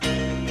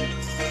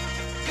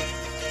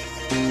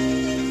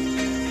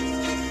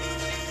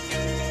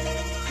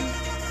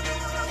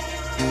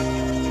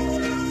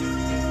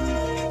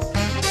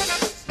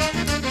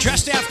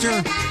Just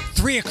after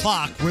 3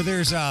 o'clock, where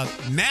there's a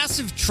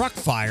massive truck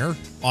fire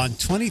on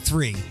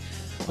 23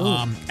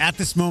 at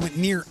this moment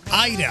near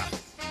Ida.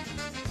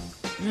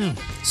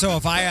 So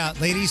if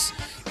ladies,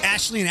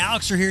 Ashley and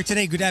Alex are here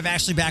today. Good to have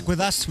Ashley back with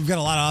us. We've got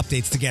a lot of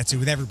updates to get to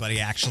with everybody,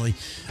 actually.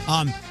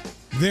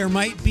 There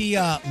might be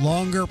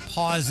longer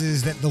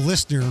pauses that the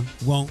listener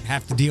won't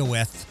have to deal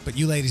with, but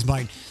you ladies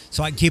might.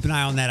 So I can keep an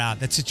eye on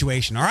that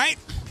situation. All right?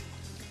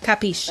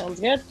 Capiche.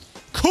 Sounds good.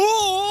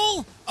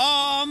 Cool.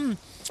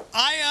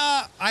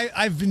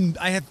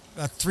 I had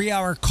a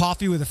 3-hour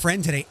coffee with a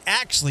friend today.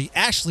 Actually,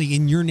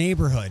 in your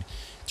neighborhood.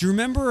 Do you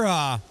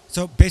remember?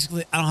 So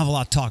basically, I don't have a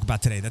lot to talk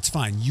about today. That's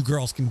fine. You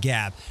girls can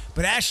gab.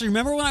 But Ashley,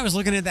 remember when I was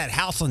looking at that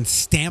house on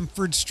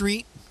Stamford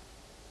Street?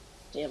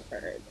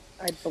 Stamford.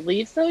 I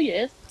believe so.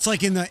 Yes.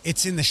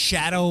 It's in the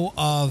shadow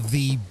of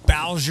the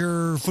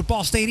Bowser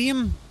football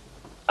stadium.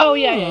 Oh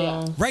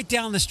yeah. Right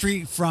down the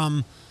street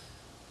from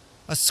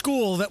a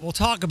school that we'll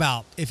talk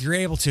about if you're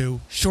able to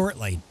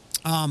shortly.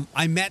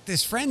 I met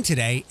this friend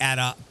today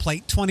at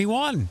plate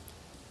 21,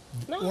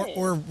 Nice.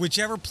 or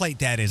whichever plate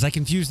that is. I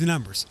confuse the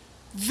numbers.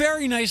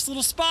 Very nice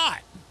little spot.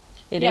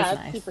 It yeah, is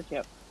it's nice. super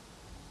cute.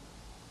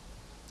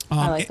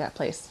 I like that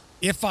place.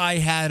 If I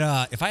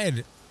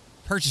had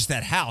purchased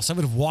that house, I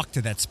would have walked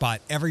to that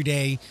spot every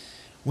day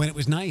when it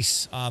was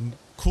nice.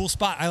 Cool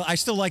spot. I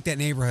still like that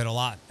neighborhood a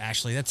lot.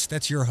 Ashley,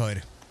 that's your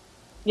hood.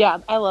 Yeah,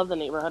 I love the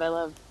neighborhood. I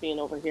love being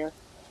over here.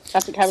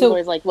 After Kevin's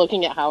always like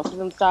looking at houses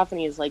and stuff, and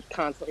he's like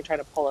constantly trying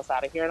to pull us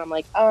out of here, and I'm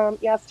like,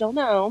 yeah, still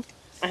no.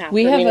 I have to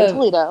remain in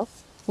Toledo.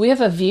 We have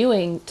a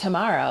viewing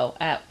tomorrow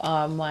at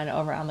one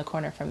over on the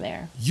corner from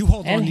there. You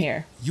hold and on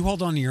here. You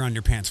hold on to your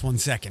underpants 1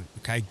 second,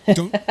 okay?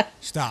 Don't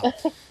stop.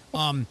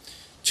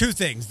 Two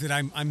things that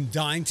I'm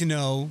dying to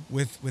know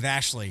with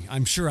Ashley.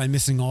 I'm sure I'm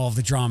missing all of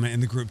the drama in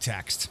the group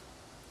text,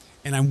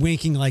 and I'm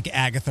winking like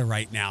Agatha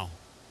right now.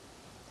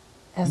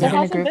 Has there been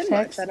a hasn't group been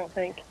text? much, I don't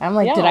think. I'm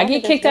like, Yeah, did I I don't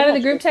get think kicked there's out of the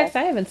been group much text?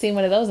 I haven't seen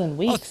one of those in Oh,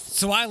 weeks.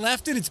 so I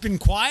left it. It's been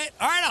quiet.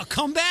 All right, I'll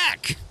come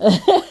back.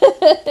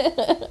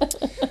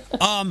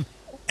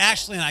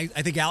 Ashley, and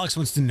I think Alex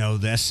wants to know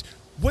this.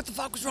 What the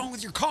fuck was wrong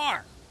with your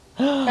car?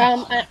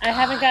 I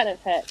haven't gotten it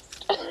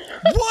fixed.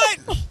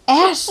 What?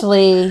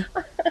 Ashley.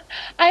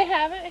 I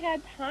haven't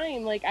had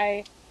time.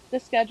 The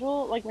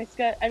schedule,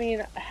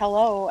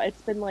 hello,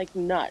 it's been like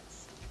nuts.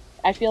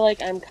 I feel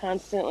like I'm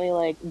constantly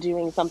like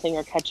doing something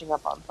or catching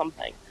up on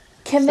something.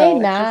 Can they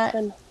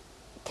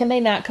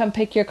not come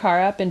pick your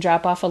car up and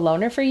drop off a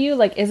loaner for you?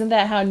 Like, isn't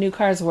that how new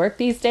cars work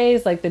these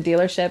days? Like, the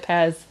dealership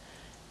has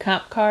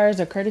comp cars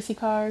or courtesy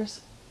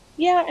cars?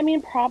 Yeah, I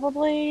mean,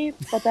 probably,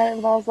 but that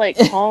involves like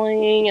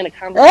calling and a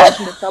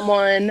conversation with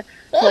someone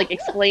to like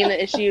explain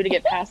the issue to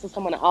get passed to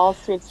someone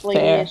else to explain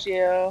the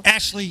issue.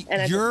 Ashley,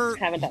 and I just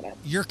haven't done it.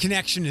 Your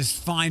connection is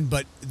fine,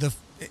 but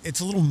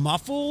it's a little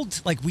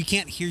muffled. Like, we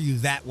can't hear you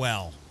that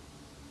well.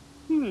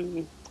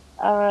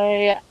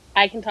 I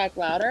can talk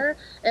louder.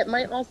 It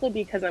might also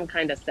be because I'm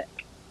kind of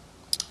sick.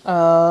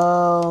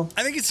 Oh.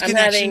 I think it's a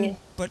connection,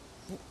 but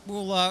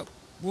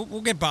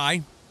we'll get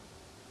by.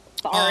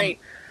 Sorry.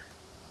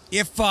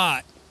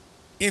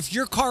 If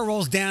your car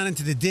rolls down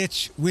into the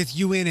ditch with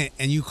you in it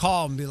and you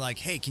call and be like,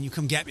 hey, can you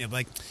come get me? I'm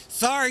like,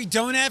 sorry,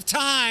 don't have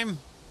time.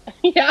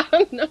 Yeah,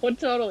 no,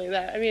 totally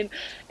that. I mean,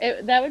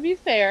 that would be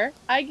fair.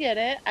 I get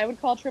it. I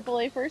would call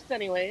AAA first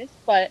anyways,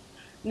 but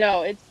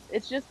no, it's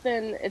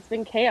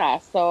been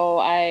chaos. So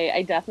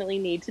I definitely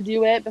need to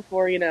do it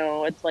before,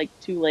 it's like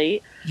too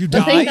late.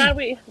 But thank God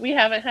we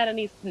haven't had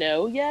any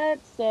snow yet.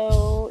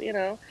 So,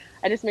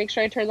 I just make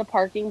sure I turn the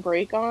parking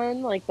brake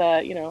on, like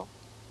the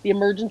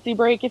emergency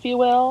brake, if you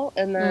will.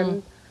 And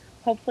then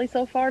hopefully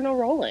so far, no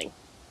rolling.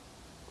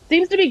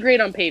 Seems to be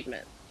great on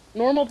pavement.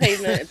 Normal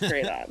pavement, it's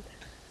great on.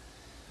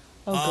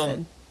 Oh,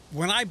 good.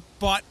 When I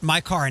bought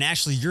my car, and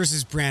Ashley, yours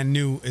is brand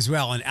new as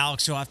well, and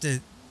Alex, you'll have to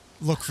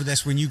look for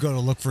this when you go to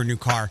look for a new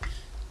car.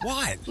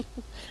 What?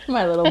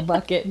 My little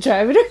bucket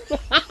driving.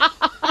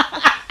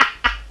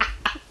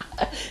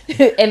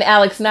 And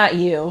Alex, not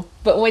you,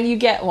 but when you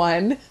get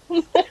one.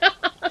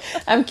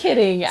 I'm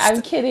kidding.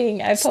 I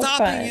poke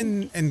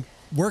Stopping and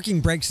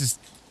working brakes is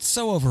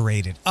so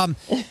overrated.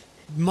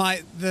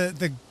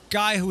 The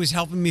guy who was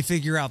helping me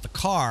figure out the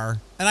car,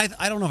 and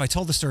I don't know if I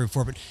told the story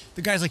before, but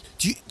the guy's like,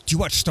 do you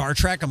watch Star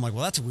Trek? I'm like,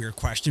 well, that's a weird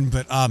question,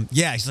 but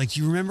yeah. He's like,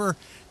 do you remember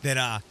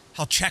that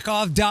how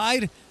Chekhov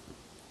died?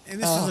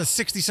 And this is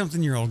a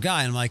 60-something-year-old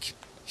guy. And I'm like,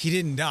 he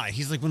didn't die.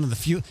 He's like one of the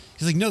few.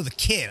 He's like, no, the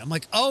kid. I'm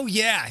like, oh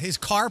yeah, his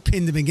car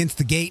pinned him against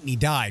the gate and he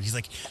died. He's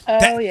like,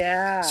 oh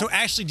yeah. So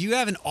Ashley, do you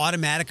have an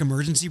automatic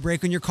emergency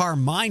brake on your car?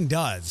 Mine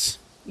does.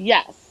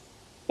 Yes,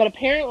 but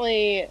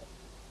apparently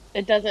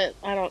it doesn't.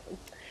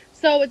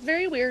 So it's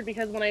very weird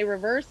because when I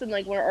reverse and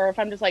or if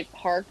I'm just like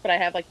parked, but I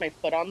have like my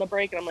foot on the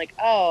brake and I'm like,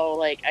 oh,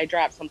 like I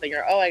dropped something,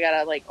 or oh, I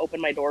gotta like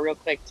open my door real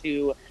quick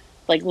to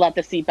like let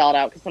the seatbelt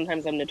out, because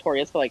sometimes I'm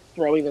notorious for like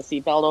throwing the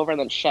seatbelt over and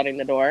then shutting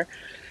the door,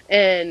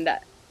 and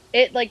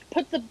it like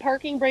puts the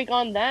parking brake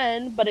on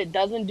then, but it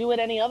doesn't do it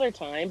any other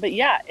time. But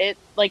yeah, if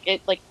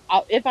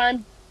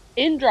I'm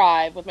in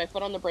drive with my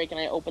foot on the brake and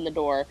I open the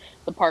door,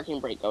 the parking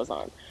brake goes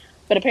on.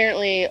 But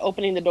apparently,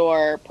 opening the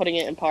door, putting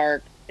it in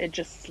park, it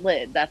just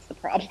slid. That's the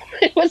problem.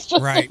 It was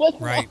just Right.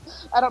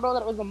 I don't know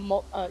that it was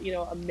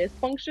a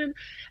misfunction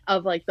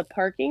of like the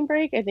parking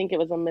brake. I think it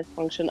was a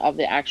misfunction of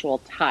the actual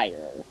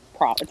tire.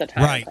 It's a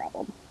tire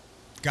problem.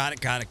 Got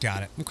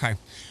it. Okay.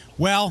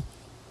 Well,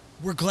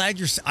 we're glad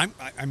you're.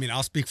 I mean,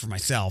 I'll speak for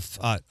myself.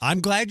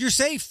 I'm glad you're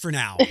safe for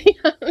now.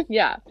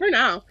 Yeah, for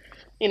now.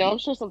 I'm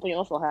sure something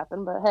else will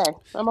happen, but hey,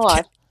 I'm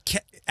alive.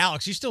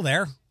 Alex, you still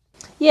there?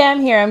 Yeah, I'm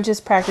here. I'm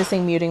just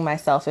practicing muting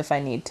myself if I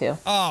need to.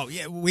 Oh,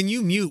 yeah. When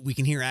you mute, we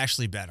can hear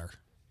Ashley better.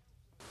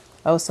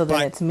 Oh, so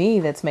then it's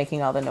me that's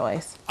making all the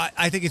noise.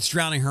 I think it's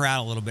drowning her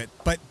out a little bit.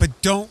 But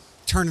don't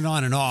turn it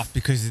on and off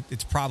because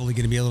it's probably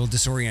going to be a little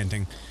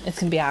disorienting. It's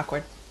going to be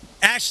awkward.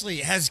 Ashley,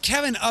 has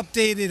Kevin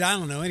updated, I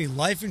don't know, any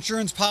life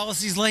insurance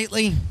policies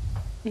lately?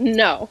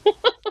 No.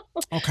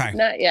 Okay.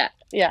 Not yet.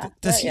 Yeah,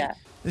 not yet.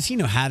 Does he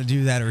know how to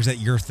do that, or is that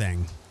your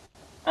thing?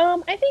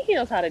 I think he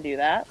knows how to do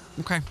that.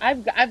 Okay.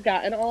 I've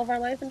gotten all of our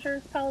life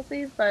insurance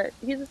policies, but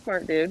he's a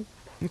smart dude.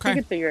 Okay. He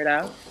could figure it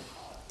out.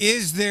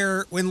 Is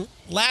there, when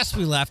last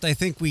we left, I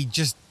think we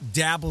just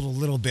dabbled a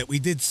little bit. We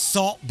did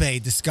Salt Bay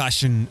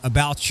discussion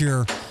about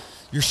your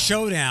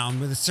showdown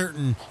with a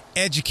certain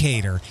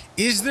educator.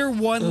 Is there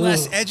one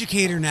less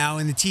educator now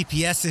in the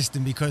TPS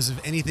system because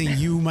of anything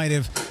you might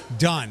have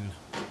done?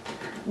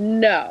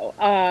 No.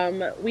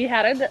 We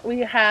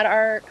had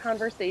our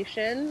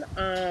conversation.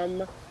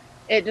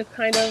 It just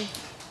kind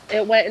of,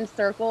 it went in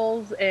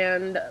circles,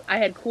 and I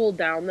had cooled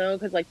down though,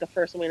 because like the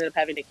first one we ended up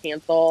having to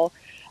cancel.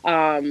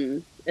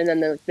 And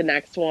then the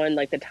next one,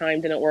 like the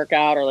time didn't work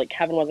out, or like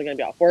Kevin wasn't going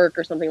to be off work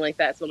or something like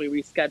that. So we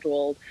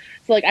rescheduled.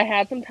 So like I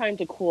had some time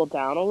to cool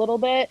down a little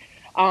bit.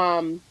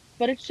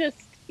 But it's just,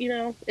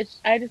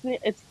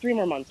 it's 3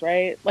 more months,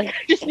 right? Like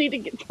I just need to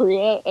get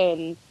through it,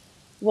 and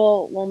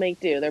we'll make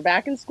do. They're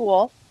back in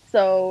school,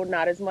 so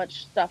not as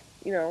much stuff,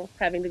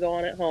 having to go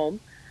on at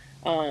home.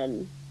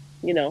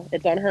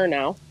 It's on her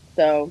now.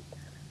 So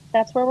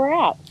that's where we're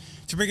at.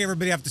 To bring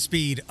everybody up to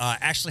speed,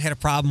 Ashley had a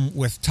problem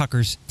with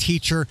Tucker's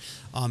teacher.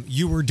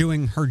 You were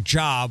doing her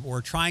job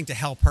or trying to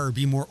help her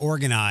be more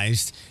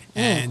organized,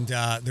 and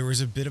there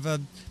was a bit of a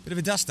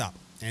dust up.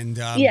 And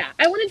yeah,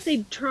 I wouldn't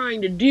say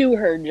trying to do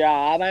her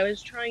job. I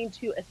was trying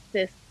to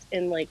assist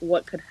in like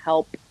what could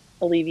help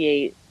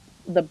alleviate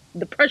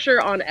the pressure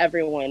on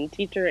everyone,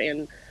 teacher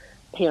and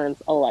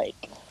parents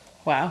alike.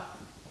 Wow.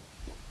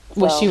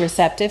 Was she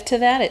receptive to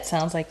that? It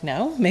sounds like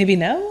no. Maybe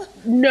no?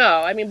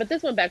 No. I mean, but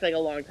this went back like a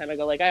long time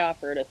ago. Like I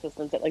offered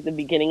assistance at like the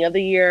beginning of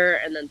the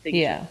year, and then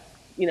things,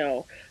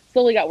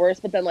 slowly got worse.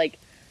 But then like,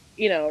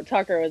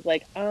 Tucker was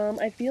like,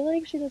 I feel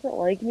like she doesn't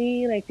like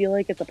me, and I feel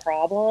like it's a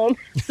problem.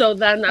 So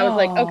then I was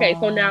like, okay,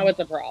 so now it's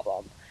a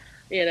problem,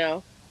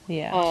 Yeah.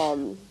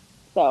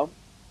 So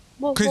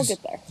we'll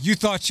get there. You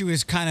thought she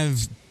was kind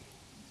of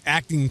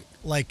acting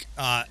like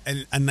a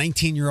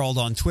 19-year-old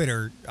on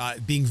Twitter,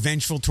 being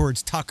vengeful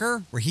towards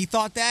Tucker, where he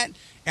thought that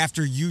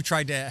after you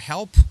tried to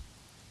help?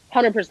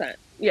 100%.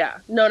 Yeah.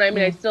 No, I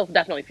mean, I still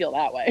definitely feel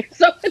that way.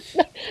 So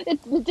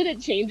it didn't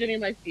change any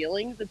of my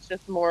feelings. It's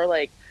just more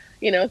like,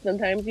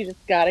 sometimes you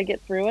just got to get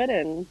through it,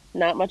 and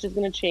not much is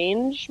going to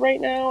change right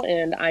now,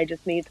 and I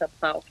just need to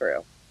plow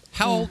through.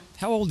 How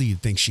old do you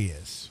think she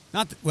is?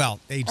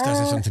 Age does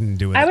have something to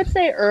do with it. I would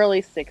say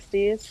early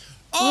 60s.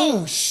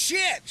 Oh,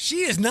 shit.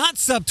 She is not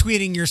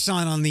subtweeting your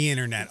son on the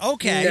internet.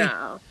 Okay.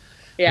 No.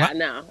 Yeah, what?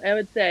 No. I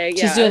would say,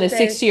 She's doing the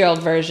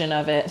 60-year-old version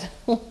of it.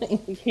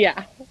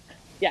 Yeah.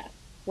 Yeah.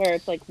 Where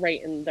it's like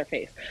right in their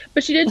face.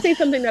 But she did say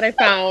something that I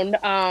found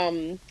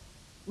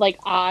like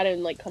odd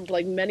and like come to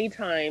like many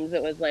times.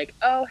 It was like,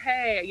 oh,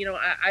 hey,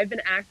 I've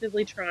been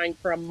actively trying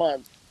for a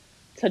month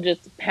to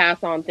just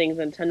pass on things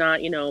and to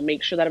not,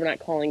 make sure that I'm not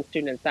calling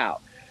students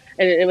out.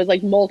 And it was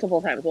like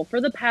multiple times. Well, for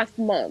the past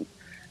month.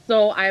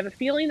 So I have a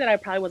feeling that I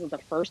probably wasn't the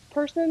first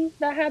person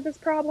that had this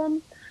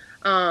problem.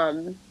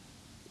 But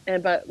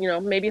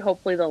maybe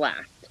hopefully the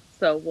last.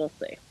 So we'll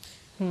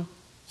see.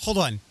 Hold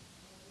on.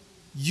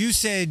 You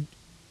said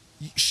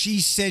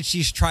she said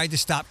she's tried to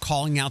stop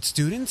calling out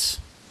students?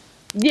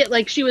 Yeah,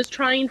 like she was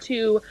trying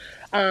to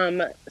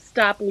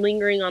stop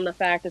lingering on the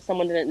fact that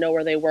someone didn't know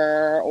where they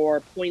were, or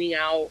pointing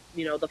out,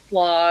 the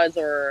flaws,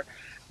 or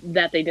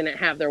that they didn't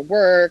have their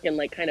work, and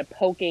like kind of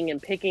poking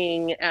and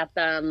picking at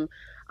them.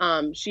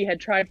 She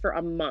had tried for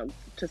a month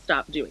to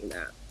stop doing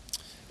that,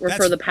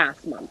 for the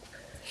past month.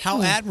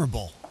 How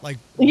admirable! Like,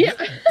 yeah,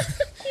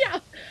 yeah.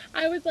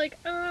 I was like,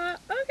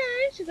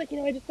 okay. She's like,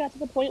 I just got to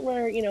the point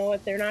where,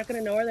 if they're not going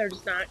to know, or they're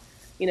just not,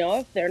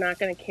 if they're not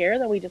going to care,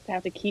 then we just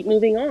have to keep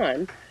moving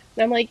on.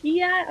 And I'm like,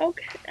 yeah,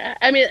 okay.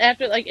 I mean,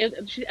 after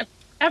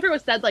after it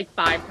was said like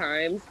 5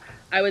 times,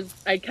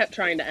 I kept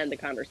trying to end the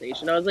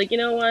conversation. I was like, you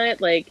know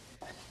what, like.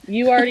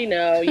 You already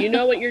know,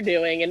 what you're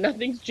doing, and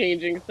nothing's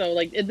changing. So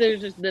like, there's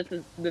just this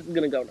is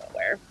gonna go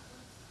nowhere.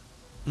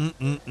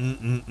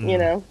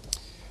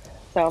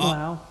 So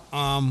wow.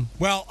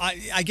 Well,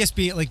 I guess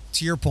being like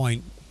to your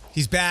point,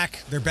 he's back.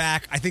 They're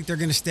back. I think they're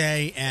gonna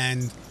stay,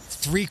 and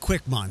 3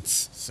 quick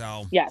months.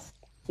 So yes,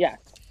 that's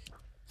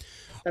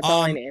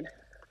all I need.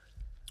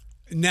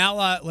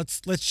 Now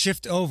let's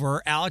shift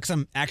over, Alex.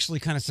 I'm actually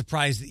kind of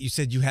surprised that you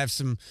said you have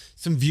some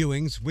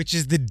viewings, which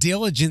is the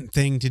diligent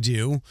thing to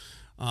do.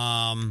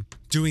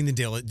 Doing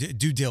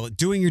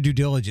doing your due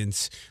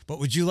diligence. But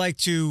would you like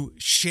to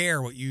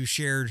share what you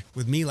shared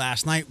with me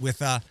last night with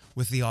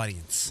the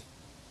audience?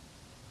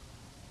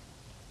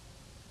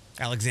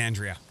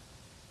 Alexandria.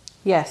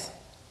 Yes.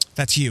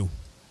 That's you.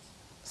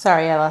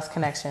 Sorry, I lost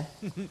connection.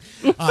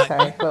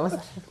 Sorry,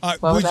 what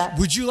was that?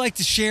 Would you like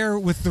to share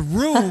with the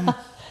room?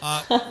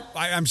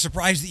 I'm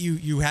surprised that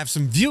you have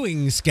some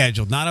viewings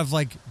scheduled, not of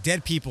like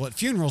dead people at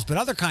funerals, but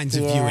other kinds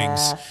of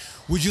viewings.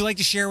 Would you like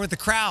to share with the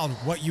crowd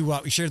what you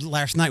shared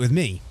last night with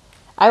me?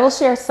 I will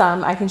share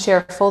some. I can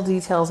share full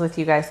details with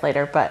you guys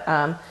later, but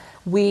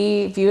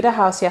we viewed a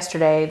house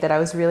yesterday that I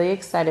was really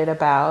excited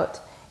about,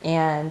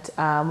 and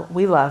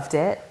we loved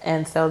it.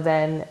 And so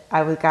then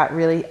got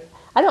really,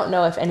 I don't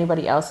know if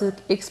anybody else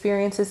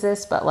experiences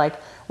this, but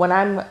like when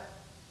I'm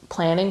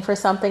planning for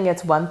something,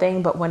 it's one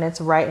thing, but when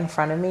it's right in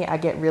front of me, I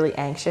get really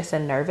anxious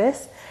and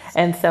nervous.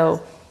 And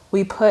so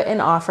we put an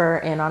offer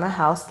in on a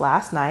house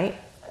last night.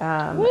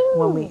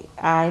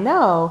 I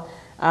know.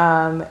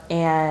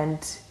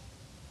 And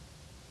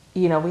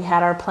you know, we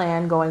had our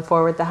plan going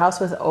forward. The house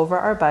was over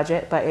our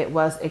budget, but it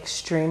was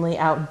extremely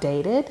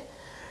outdated.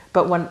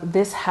 But when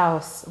this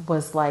house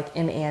was like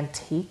an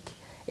antique,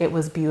 it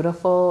was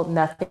beautiful.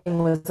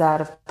 Nothing was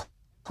out of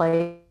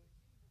place.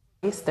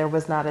 There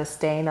was not a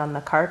stain on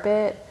the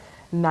carpet,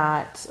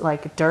 not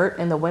like dirt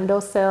in the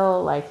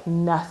windowsill, like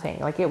nothing.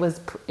 Like it was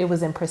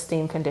in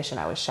pristine condition.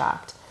 I was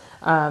shocked.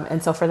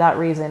 And so for that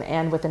reason,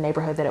 and with the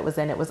neighborhood that it was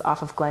in, it was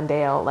off of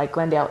Glendale, like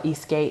Glendale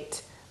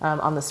Eastgate,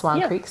 on the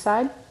Swan Creek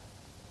side.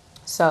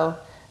 So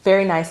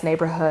very nice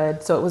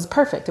neighborhood. So it was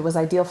perfect. It was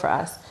ideal for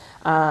us.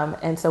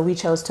 And so we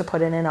chose to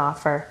put in an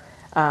offer.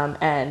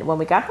 And when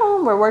we got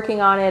home, we're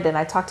working on it. And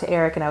I talked to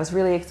Eric and I was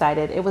really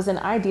excited. It was an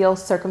ideal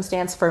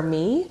circumstance for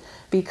me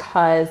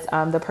because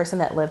the person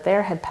that lived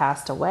there had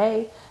passed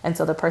away. And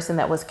so the person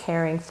that was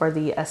caring for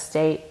the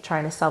estate,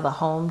 trying to sell the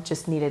home,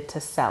 just needed to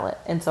sell it.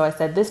 And so I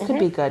said, this could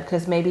be good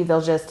because maybe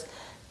they'll just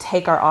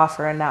take our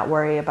offer and not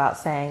worry about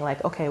saying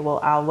like, okay,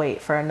 well, I'll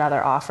wait for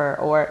another offer,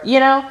 or, you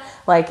know,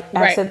 like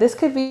I said, this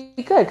could be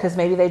good because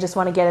maybe they just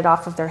want to get it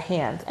off of their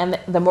hands. And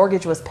the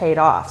mortgage was paid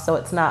off. So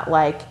it's not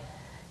like,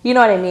 you know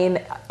what I mean?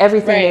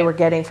 Everything they were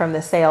getting from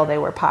the sale, they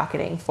were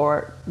pocketing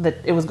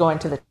it was going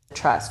to the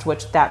trust,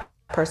 which that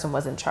person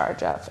was in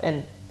charge of,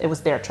 and it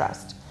was their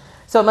trust.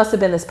 So it must have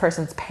been this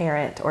person's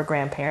parent or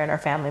grandparent or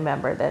family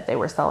member that they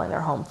were selling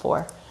their home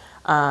for.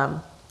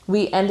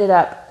 We ended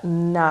up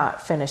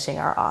not finishing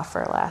our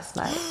offer last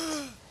night.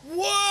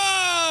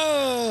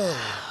 Whoa!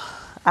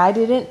 I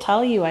didn't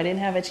tell you. I didn't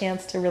have a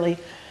chance to really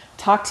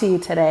talk to you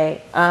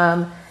today.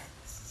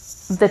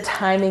 The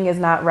timing is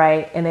not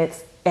right, and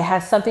it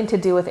has something to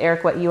do with,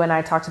 Eric, what you and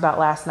I talked about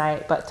last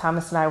night, but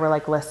Thomas and I were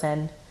like,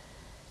 listen,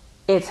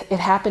 it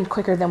happened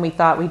quicker than we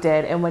thought we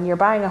did. And when you're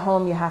buying a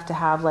home, you have to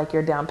have like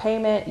your down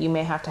payment. You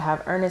may have to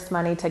have earnest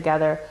money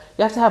together.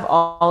 You have to have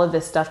all of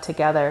this stuff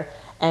together.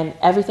 And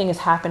everything is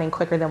happening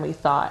quicker than we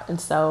thought. And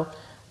so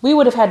we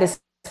would have had to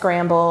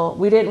scramble.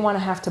 We didn't want to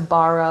have to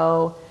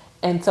borrow.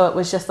 And so it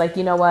was just like,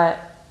 you know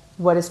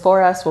what is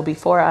for us will be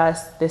for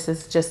us. This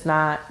is just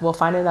not, we'll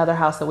find another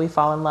house that we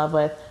fall in love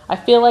with. I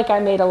feel like I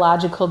made a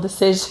logical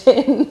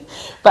decision,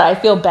 but I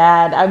feel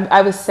bad.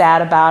 I was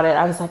sad about it.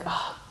 I was like,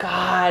 oh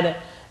God,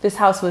 this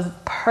house was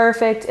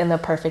perfect in the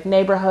perfect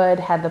neighborhood,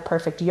 had the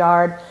perfect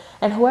yard.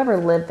 And whoever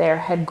lived there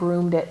had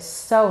groomed it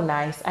so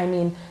nice. I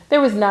mean,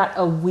 there was not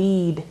a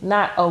weed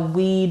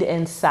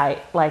in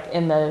sight, like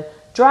in the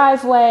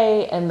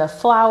driveway and the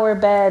flower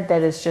bed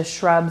that is just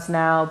shrubs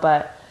now,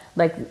 but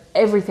like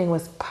everything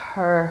was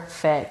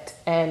perfect.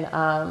 And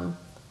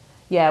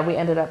we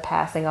ended up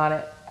passing on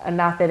it.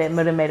 Not that it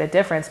would have made a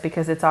difference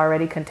because it's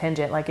already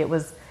contingent. Like it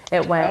went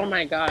oh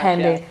my gosh,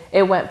 pending. Yeah.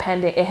 It went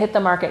pending. It hit the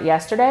market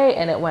yesterday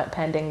and it went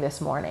pending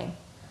this morning.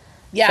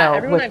 Yeah, so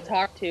everyone I've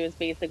talked to is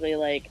basically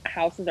like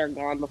houses are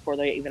gone before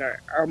they even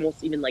are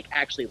almost even like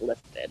actually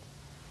listed.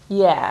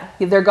 Yeah,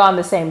 they're gone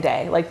the same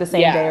day, like the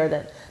same day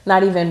or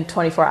not even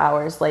 24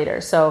 hours later.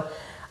 So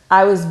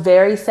I was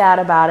very sad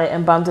about it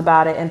and bummed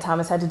about it. And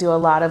Thomas had to do a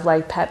lot of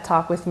like pep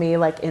talk with me.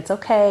 Like, it's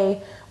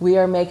okay. We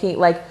are making,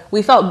 like,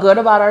 we felt good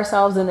about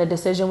ourselves in the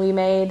decision we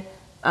made.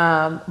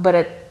 But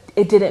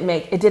it didn't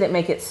make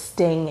it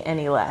sting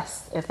any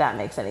less, if that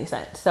makes any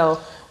sense. So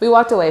we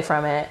walked away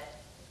from it.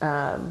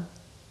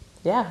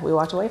 We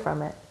walked away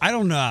from it. I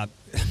don't know.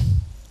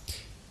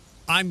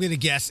 I'm going to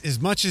guess, as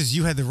much as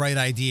you had the right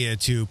idea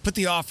to put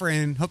the offer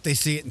in, hope they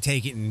see it and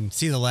take it and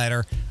see the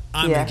letter,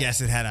 I'm going to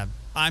guess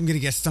I'm going to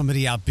guess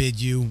somebody outbid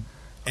you.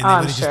 And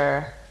I'm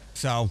sure.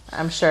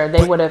 I'm sure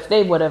they would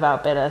have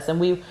outbid us.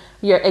 And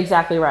you're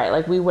exactly right.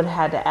 Like we would have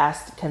had to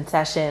ask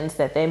concessions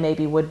that they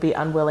maybe would be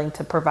unwilling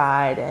to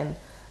provide. And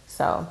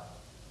so.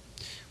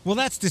 Well,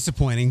 that's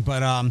disappointing,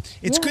 but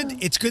it's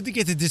good. It's good to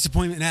get the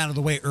disappointment out of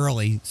the way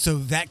early, so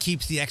that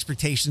keeps the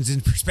expectations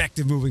in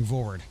perspective moving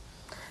forward.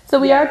 So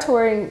we are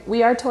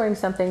touring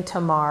something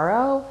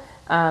tomorrow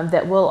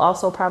that will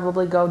also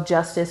probably go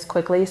just as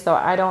quickly. So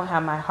I don't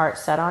have my heart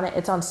set on it.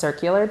 It's on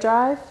Circular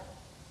Drive.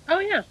 Oh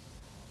yeah,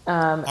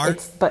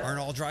 Aren't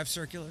all drives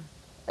circular?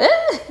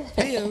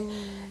 Hey-o.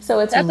 So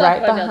it's that's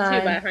right off Glendale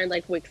too, behind behind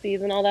like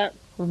Wixies and all that.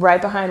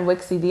 right behind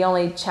Wixie. The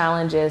only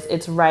challenge is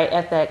it's right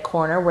at that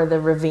corner where the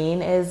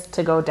ravine is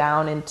to go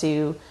down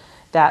into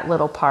that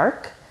little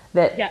park.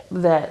 Yeah.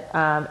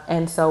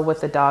 And so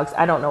with the dogs,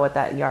 I don't know what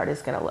that yard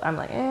is gonna look. I'm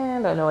like,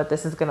 I don't know what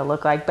this is gonna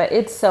look like, but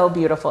it's so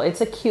beautiful.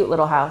 It's a cute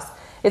little house.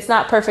 It's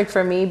not perfect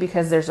for me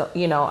because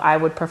I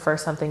would prefer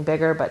something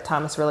bigger, but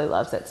Thomas really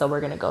loves it, so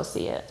we're gonna go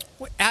see it.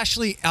 Well,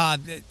 Ashley,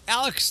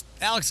 Alex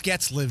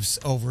Getz lives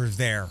over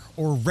there,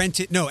 or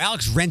rented. No,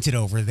 Alex rented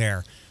over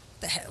there,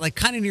 like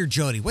kind of near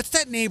Jody. What's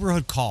that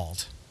neighborhood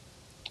called?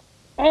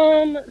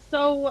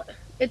 So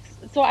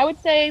I would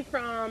say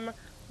from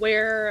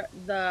where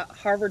the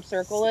Harvard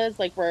Circle is,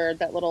 like where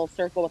that little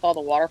circle with all the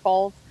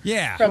waterfalls.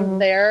 Yeah. From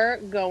there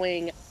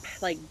going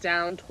like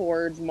down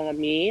towards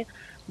Maumee,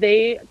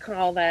 they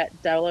call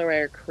that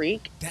Delaware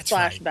Creek That's /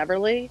 right.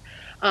 Beverly.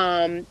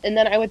 And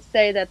then I would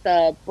say that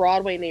the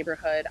Broadway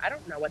neighborhood, I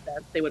don't know what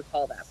they would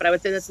call that, but I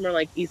would say that's more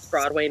like East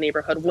Broadway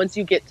neighborhood once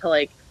you get to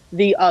like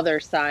the other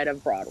side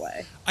of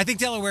Broadway. I think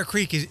Delaware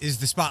Creek is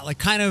the spot, like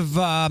kind of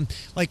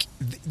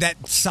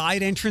that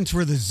side entrance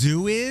where the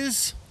zoo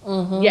is.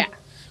 Mm-hmm. Yeah.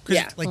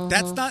 Yeah. Like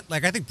that's not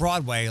like, I think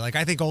Broadway, like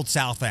I think Old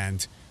South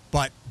End,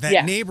 but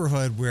that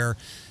neighborhood where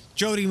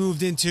Jody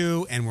moved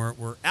into and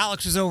where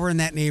Alex was over in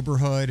that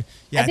neighborhood.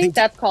 Yeah, I think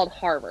that's called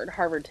Harvard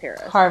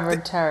Terrace.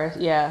 Harvard Terrace,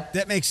 yeah.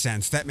 That makes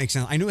sense.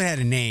 I knew it had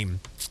a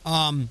name.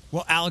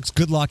 Well, Alex,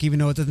 good luck, even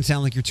though it doesn't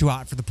sound like you're too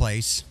hot for the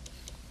place.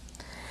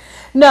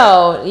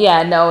 No,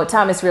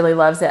 Thomas really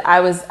loves it.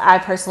 I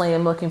personally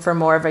am looking for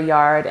more of a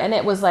yard, and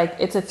it was like,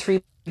 it's a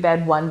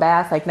 3-bed,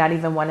 1-bath, like not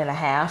even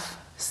 1.5.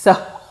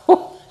 So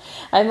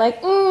I'm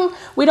like,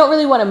 we don't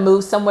really want to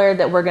move somewhere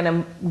that we're going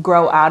to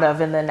grow out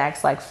of in the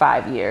next like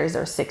 5 years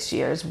or 6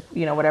 years,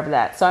 whatever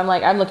that. So I'm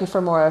like, I'm looking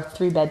for more of a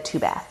 3-bed,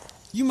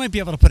 2-bath. You might be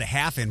able to put a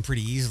half in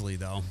pretty easily,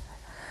 though.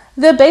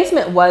 The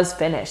basement was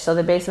finished, so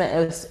the basement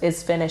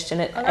is finished,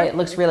 and it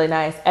looks really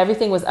nice.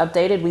 Everything was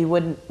updated. We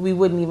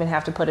wouldn't even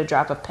have to put a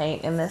drop of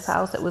paint in this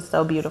house. It was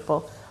so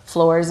beautiful,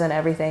 floors and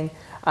everything.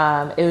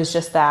 It was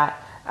just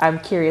that I'm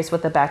curious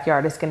what the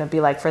backyard is going to be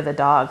like for the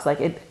dogs.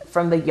 Like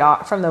from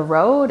the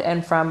road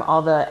and from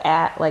all the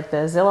the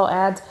Zillow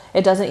ads,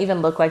 it doesn't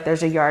even look like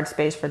there's a yard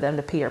space for them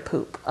to pee or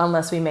poop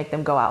unless we make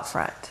them go out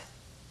front.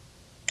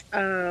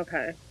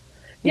 Okay.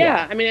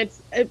 Yeah, I mean,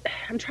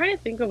 I'm trying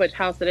to think of which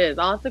house it is.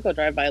 I'll have to go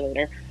drive by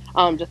later,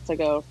 just to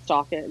go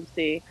stalk it and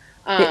see.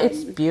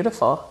 It's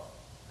beautiful.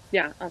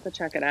 Yeah, I'll have to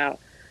check it out.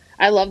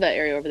 I love that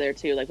area over there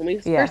too. Like when we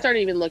first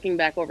started even looking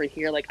back over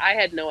here, like I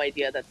had no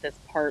idea that this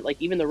part, like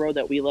even the road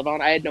that we live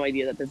on, I had no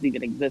idea that this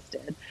even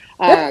existed.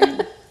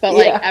 But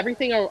like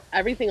everything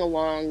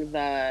along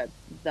the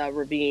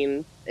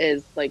ravine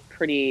is like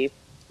pretty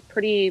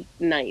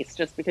nice,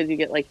 just because you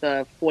get like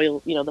the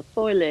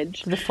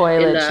foliage. The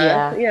foliage,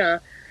 yeah.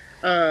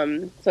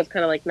 So it's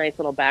kind of like nice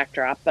little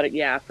backdrop, but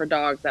yeah, for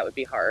dogs that would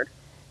be hard.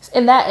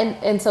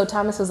 And so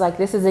Thomas was like,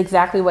 this is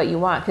exactly what you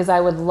want, because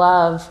I would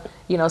love,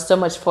 so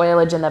much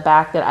foliage in the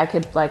back that I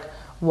could like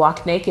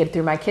walk naked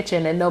through my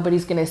kitchen and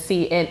nobody's going to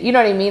see. And you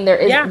know what I mean?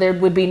 There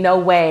would be no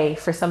way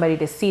for somebody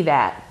to see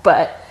that,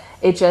 but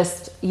it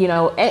just,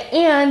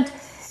 and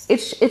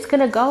it's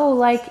going to go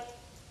like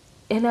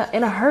in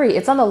a hurry.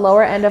 It's on the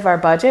lower end of our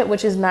budget,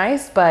 which is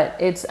nice,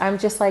 but I'm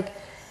just like,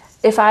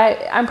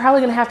 I'm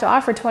probably going to have to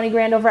offer 20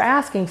 grand over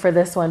asking for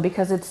this one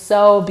because it's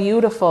so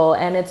beautiful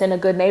and it's in a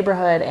good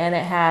neighborhood and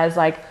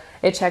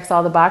it checks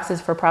all the boxes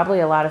for probably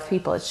a lot of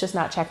people. It's just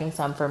not checking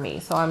some for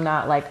me. So I'm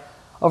not like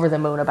over the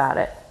moon about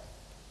it.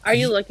 Are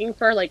you looking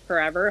for like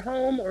forever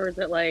home, or is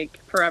it like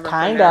forever?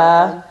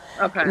 Kinda.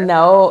 Okay.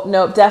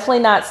 No, definitely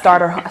not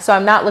starter home. So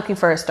I'm not looking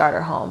for a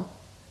starter home.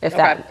 If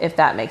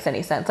that makes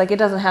any sense. Like it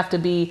doesn't have to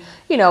be,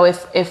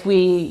 if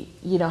we,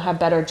 have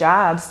better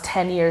jobs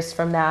 10 years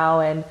from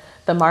now and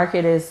the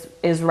market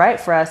is right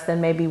for us,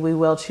 then maybe we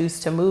will choose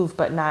to move,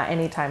 but not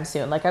anytime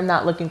soon. Like I'm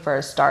not looking for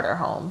a starter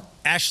home.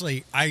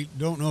 Ashley, I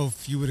don't know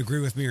if you would agree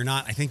with me or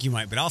not. I think you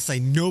might, but I'll say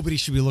nobody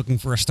should be looking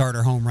for a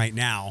starter home right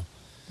now.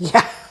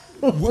 Yeah.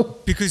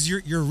 Because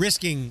you're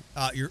risking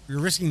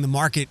the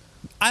market.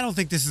 I don't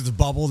think this is a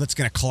bubble that's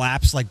going to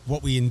collapse like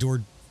what we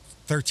endured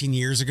 13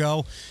 years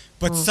ago.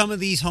 But some of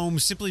these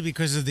homes, simply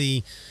because of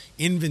the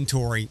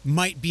inventory,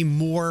 might be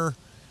more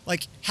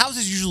like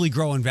houses usually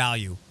grow in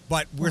value.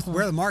 But with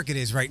where the market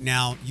is right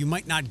now, you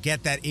might not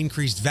get that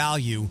increased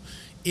value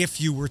if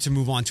you were to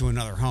move on to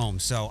another home.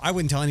 So I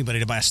wouldn't tell anybody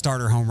to buy a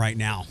starter home right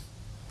now.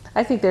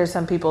 I think there's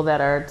some people that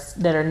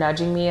are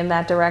nudging me in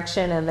that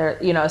direction, and they're,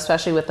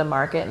 especially with the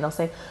market, and they'll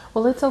say,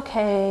 well, it's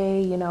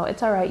okay,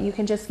 it's all right. You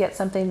can just get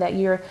something that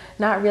you're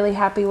not really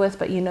happy with,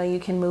 but you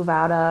can move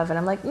out of. And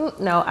I'm like,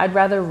 no, I'd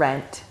rather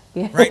rent.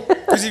 Right,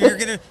 because if you're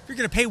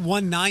gonna pay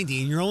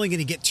 $190 and you're only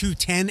gonna get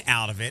 $210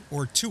 out of it,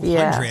 or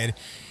 $200,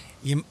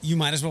 you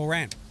might as well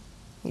rent.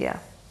 Yeah.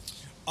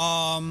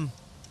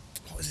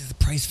 What was it? The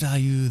price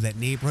value, that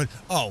neighborhood.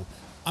 Oh,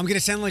 I'm gonna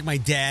sound like my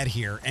dad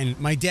here, and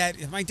my dad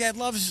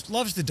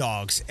loves the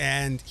dogs,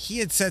 and he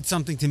had said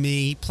something to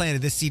me. He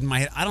planted this seed in my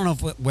head. I don't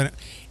know if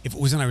it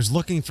was when I was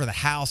looking for the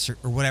house or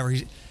whatever.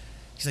 He's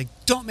like,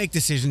 don't make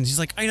decisions. He's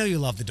like, I know you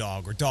love the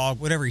dog or dog,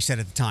 whatever he said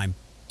at the time.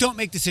 Don't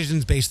make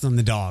decisions based on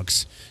the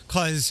dogs,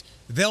 because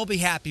they'll be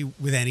happy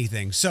with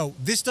anything. So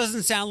this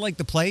doesn't sound like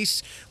the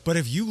place, but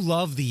if you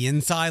love the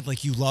inside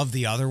like you love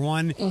the other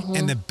one,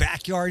 and the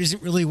backyard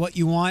isn't really what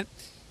you want,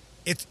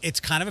 it's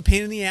kind of a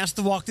pain in the ass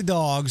to walk the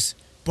dogs,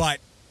 but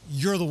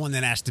you're the one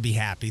that has to be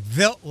happy.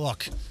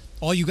 Look,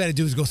 all you got to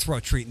do is go throw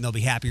a treat and they'll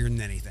be happier than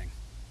anything.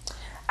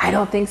 I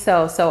don't think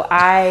so. So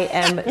I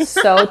am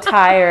so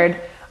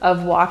tired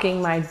of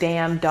walking my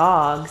damn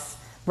dogs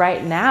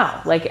right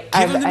now. Like,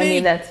 I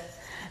mean, that's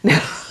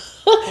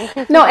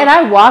no, and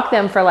I walk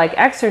them for like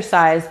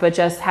exercise, but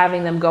just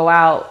having them go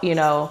out, you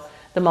know,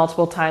 the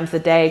multiple times a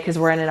day, because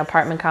we're in an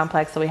apartment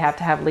complex, so we have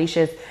to have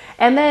leashes.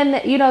 And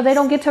then, you know, they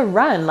don't get to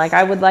run. Like,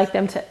 I would like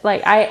them to,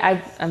 like,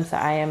 I'm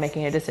sorry, I am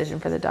making a decision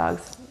for the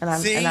dogs, and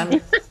I'm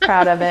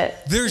proud of it.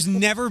 There's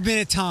never been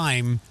a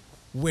time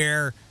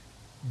where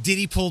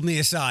Diddy pulled me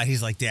aside.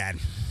 He's like, Dad,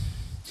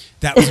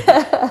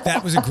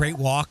 that was a great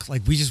walk.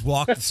 Like, we just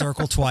walked the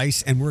circle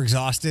twice and we're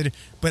exhausted,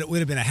 but it would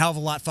have been a hell of a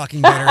lot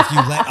fucking better if you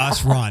let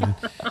us run.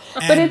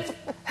 And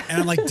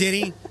I'm like,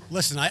 Diddy,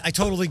 listen, I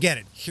totally get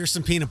it. Here's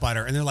some peanut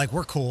butter. And they're like,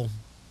 we're cool.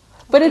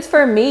 But it's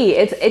for me.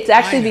 It's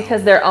actually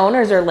because their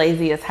owners are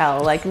lazy as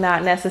hell. Like,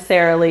 not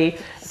necessarily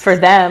for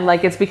them.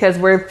 Like, it's because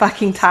we're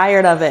fucking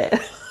tired of it.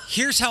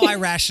 Here's how I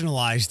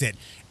rationalized it.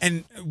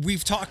 And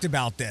we've talked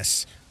about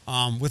this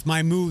with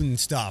my mood and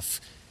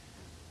stuff.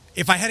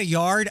 If I had a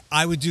yard,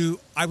 I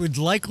would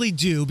likely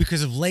do,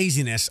 because of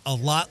laziness, a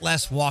lot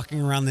less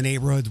walking around the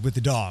neighborhood with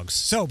the dogs.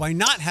 So by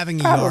not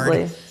having a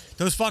yard,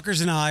 those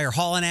fuckers and I are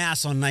hauling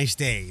ass on nice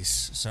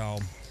days. So,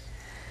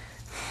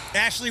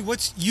 Ashley,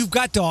 you've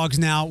got dogs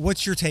now.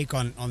 What's your take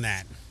on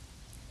that?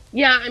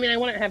 Yeah, I mean, I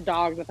wouldn't have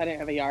dogs if I didn't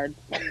have a yard.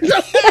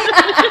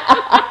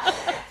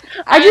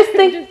 I just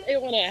think it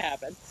wouldn't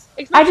happen.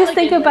 I just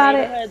think about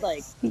it.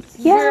 Like,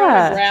 we're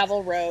on a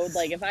gravel road.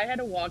 Like, if I had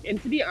to walk,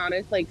 and to be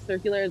honest, like,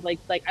 Circular is like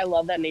I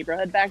love that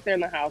neighborhood back there,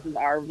 and the houses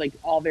are like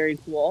all very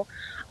cool.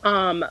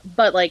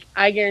 But like,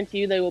 I guarantee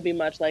you, they will be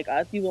much like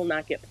us. You will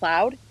not get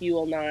plowed. You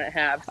will not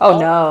have. Oh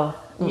no.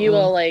 You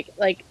will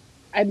like.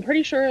 I'm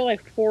pretty sure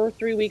like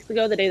 3 weeks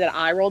ago, the day that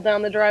I rolled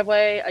down the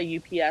driveway, a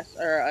UPS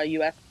or a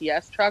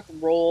USPS truck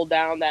rolled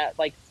down that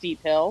like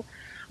steep hill.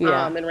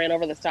 And ran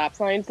over the stop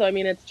sign. So, I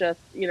mean, it's just,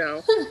 you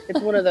know, it's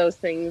one of those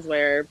things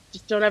where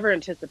just don't ever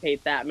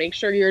anticipate that. Make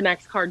sure your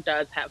next car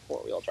does have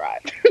 4-wheel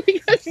drive.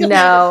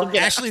 No.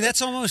 Actually, that's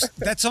almost,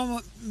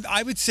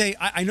 I would say,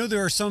 I know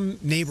there are some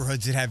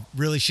neighborhoods that have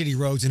really shitty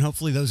roads, and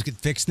hopefully those get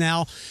fixed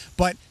now.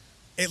 But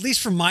at least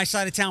from my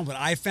side of town, what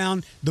I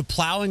found, the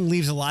plowing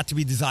leaves a lot to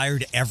be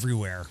desired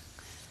everywhere.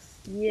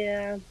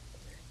 Yeah.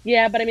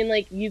 Yeah, but I mean,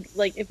 like,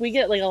 if we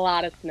get like a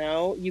lot of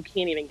snow, you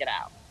can't even get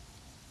out.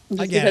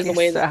 Just because the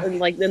way that,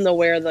 like, in the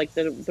where like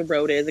the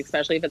road is,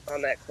 especially if it's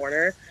on that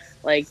corner,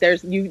 like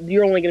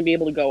you're only going to be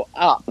able to go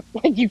up.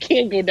 Like, you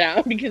can't go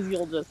down because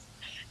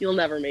you'll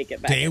never make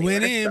it back. They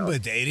went in,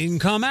 but they didn't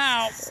come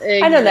out.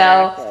 Exactly. I don't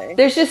know.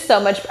 There's just so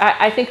much.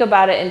 I think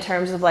about it in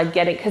terms of like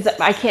because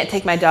I can't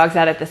take my dogs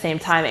out at the same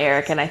time,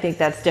 Eric, and I think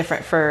that's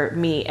different for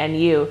me and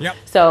you. Yep.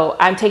 So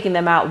I'm taking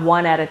them out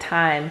one at a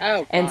time. Oh,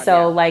 God, and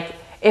so like,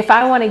 if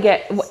I want to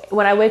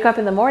when I wake up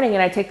in the morning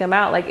and I take them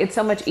out, like, it's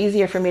so much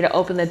easier for me to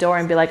open the door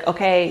and be like,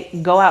 okay,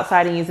 go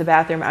outside and use the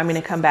bathroom. I'm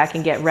going to come back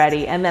and get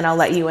ready. And then I'll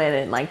let you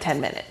in like 10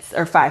 minutes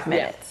or 5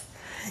 minutes.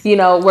 Yeah. You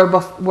know,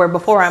 where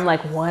before I'm like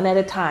one at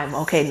a time.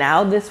 Okay,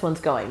 now this one's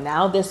going.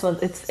 Now this one.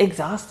 It's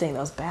exhausting,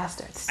 those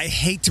bastards. I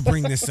hate to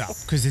bring this up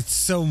because it's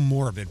so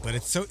morbid, but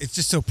it's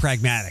just so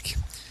pragmatic.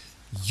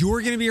 You're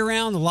going to be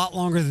around a lot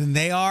longer than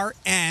they are.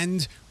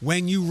 And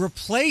when you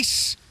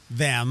replace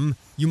them,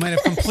 you might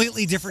have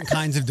completely different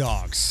kinds of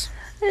dogs.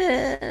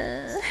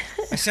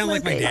 I sound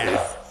like my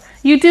dad.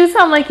 You do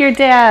sound like your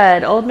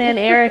dad, old man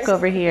Eric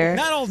over here.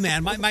 Not old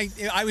man.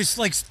 I was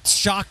like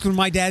shocked when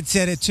my dad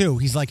said it too.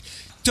 He's like,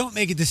 "Don't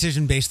make a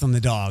decision based on the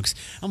dogs."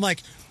 I'm like,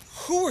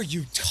 "Who are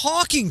you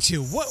talking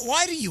to?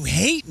 Why do you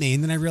hate me?"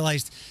 And then I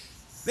realized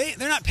they're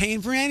not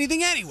paying for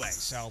anything anyway.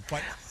 So,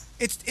 but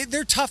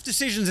they're tough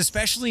decisions,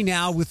 especially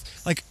now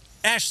with like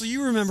Ashley.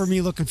 You remember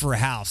me looking for a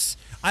house.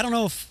 I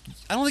don't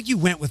think you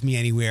went with me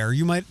anywhere.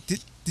 You might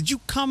did you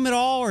come at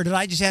all, or did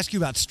I just ask you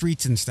about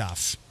streets and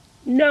stuff?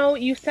 No,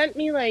 you'd send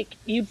me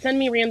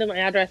random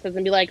addresses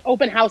and be like,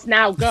 open house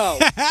now, go.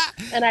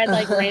 And I'd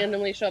like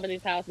randomly show up at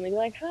these houses and they'd be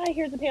like, hi,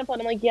 here's a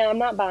pamphlet. I'm like, yeah, I'm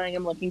not buying.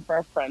 I'm looking for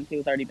a friend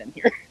who's already been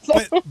here.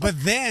 So.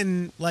 But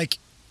then, like,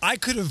 I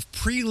could have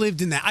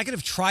pre-lived in that. I could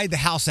have tried the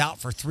house out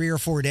for 3 or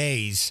 4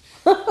 days.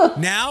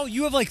 Now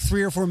you have like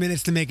 3 or 4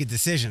 minutes to make a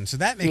decision. So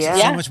that makes it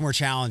so much more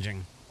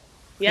challenging.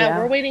 Yeah,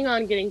 we're waiting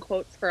on getting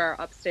quotes for our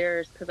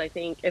upstairs because I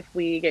think if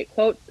we get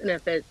quotes and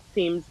if it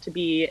seems to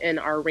be in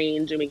our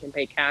range and we can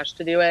pay cash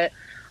to do it,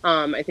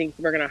 I think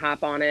we're going to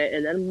hop on it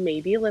and then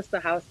maybe list the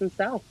house and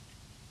sell.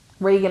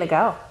 Where are you going to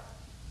go?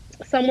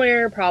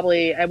 somewhere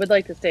probably, I would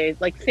like to stay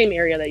like same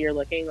area that you're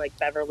looking, like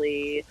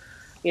Beverly,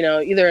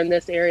 either in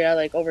this area,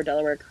 like over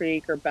Delaware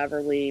Creek, or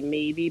Beverly,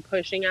 maybe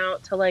pushing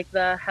out to like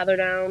the Heather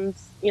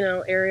Downs,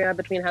 area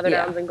between Heather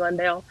Yeah. Downs and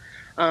Glendale.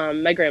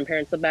 My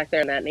grandparents live back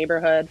there in that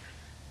neighborhood.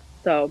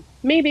 So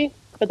maybe,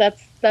 but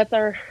that's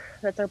our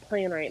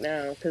plan right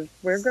now because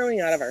we're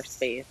growing out of our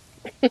space.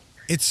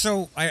 It's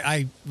so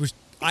I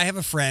have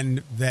a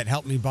friend that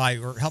helped me buy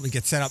or helped me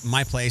get set up in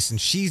my place, and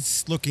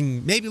she's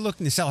maybe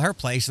looking to sell her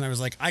place, and I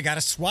was like, I got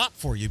a swap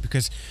for you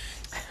because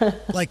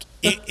like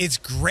it's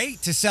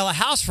great to sell a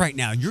house right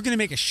now. You're going to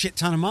make a shit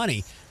ton of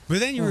money, but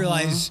then you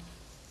realize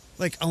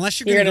like unless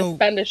you're You're going going to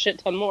to spend a shit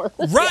ton more.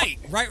 right.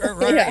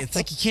 Yeah. It's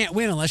like you can't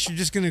win unless you're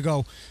just going to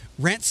go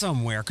rent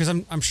somewhere. Because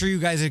I'm sure you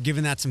guys have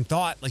given that some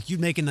thought. Like you'd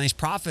make a nice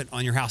profit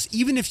on your house,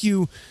 even if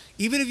you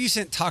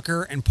sent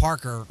Tucker and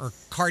Parker or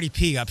Cardi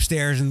P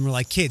upstairs and were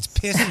like, kids,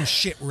 piss and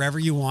shit wherever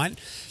you want.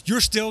 You're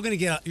still going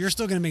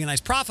to make a nice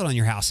profit on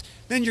your house.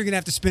 Then you're going to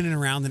have to spin it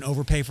around and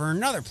overpay for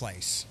another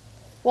place.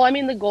 Well, I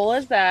mean, the goal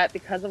is that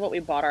because of what we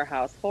bought our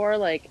house for,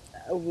 like,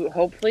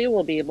 hopefully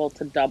we'll be able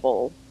to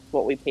double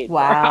what we paid for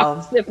our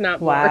house, if not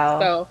more.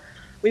 So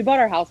we bought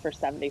our house for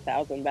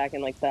 $70,000 back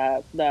in like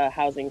the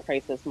housing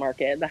crisis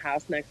market. The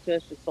house next to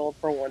us just sold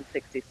for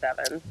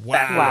 $167,000.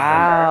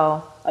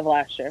 Wow. Of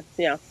last year.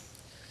 Yeah.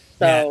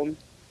 So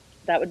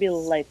that would be a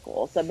life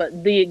goal. So,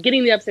 but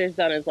getting the upstairs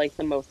done is like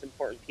the most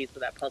important piece of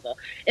that puzzle.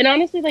 And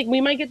honestly, like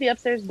we might get the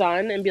upstairs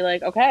done and be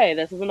like, okay,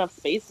 this is enough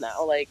space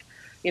now. Like,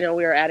 we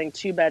are adding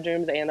 2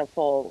 bedrooms and a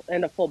full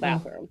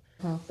bathroom.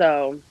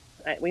 So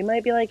we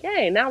might be like,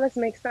 hey, now this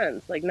makes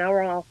sense. Like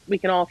now we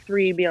can all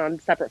 3 be on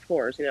separate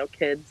floors,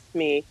 kids,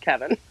 me,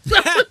 Kevin.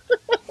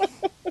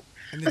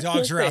 And the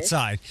dogs are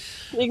outside.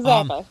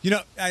 Exactly.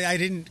 I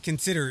didn't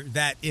consider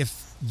that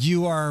if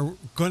you are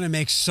going to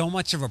make so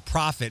much of a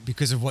profit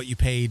because of what you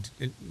paid,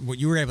 what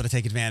you were able to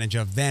take advantage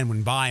of then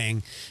when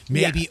buying,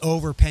 maybe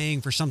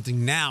overpaying for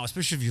something now,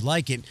 especially if you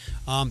like it,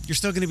 you're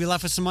still going to be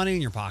left with some money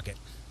in your pocket.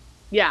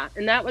 Yeah,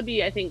 and that would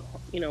be, I think,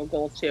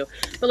 goals too.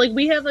 But like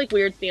we have like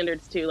weird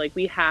standards too. Like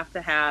we have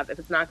to have, if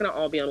it's not going to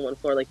all be on one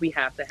floor, like we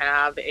have to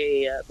have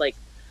a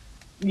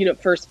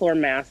first floor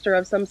master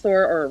of some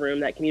sort, or a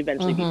room that can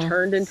eventually be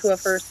turned into a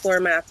first floor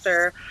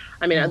master.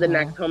 I mean, the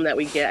next home that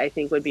we get, I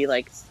think, would be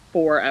like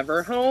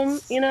forever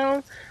home.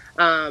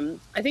 I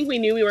think we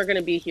knew we weren't going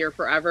to be here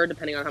forever,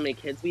 depending on how many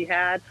kids we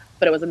had,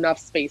 but it was enough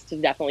space to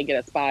definitely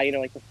get us by,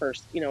 like the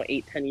first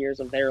 8-10 years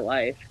of their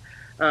life.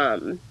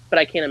 But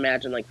I can't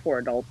imagine like 4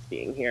 adults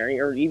being here,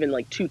 or even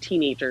like 2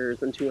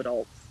 teenagers and 2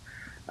 adults.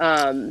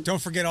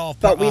 Don't forget all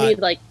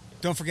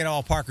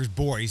Parker's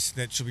boys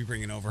that she'll be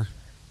bringing over.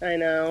 I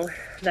know,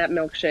 that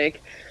milkshake.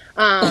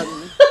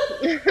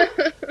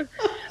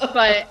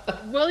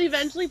 But we'll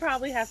eventually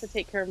probably have to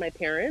take care of my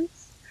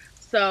parents.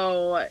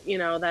 So,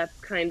 that's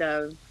kind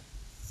of,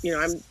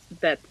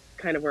 that's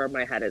kind of where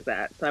my head is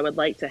at. So I would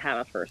like to have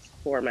a first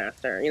floor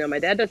master. My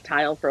dad does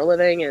tile for a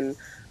living, and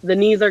the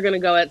knees are going to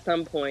go at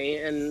some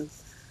point, and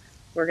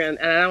I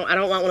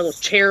don't want one of those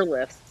chair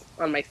lifts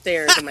on my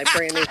stairs in my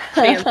brand new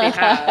fancy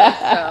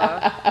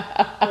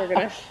house. So we're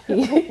gonna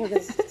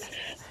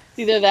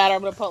either that, or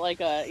I'm gonna put like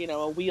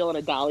a wheel and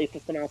a dolly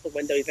system out the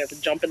window. He's gonna have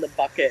to jump in the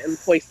bucket and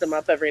hoist him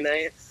up every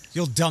night.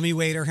 You'll dummy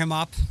waiter him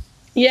up.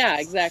 Yeah,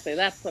 exactly.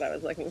 That's what I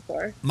was looking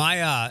for.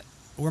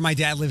 Where my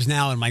dad lives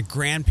now, in my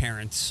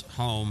grandparents'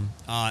 home,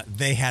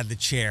 they had the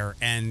chair,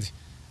 and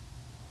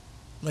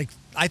like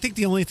I think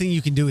the only thing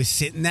you can do is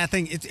sit in that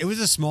thing. It was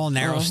a small,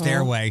 narrow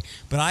stairway,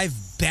 but I've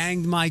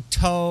banged my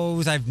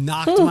toes, I've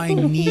knocked my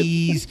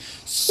knees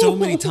so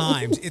many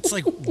times. It's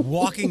like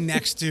walking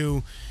next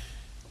to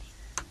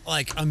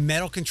like a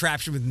metal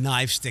contraption with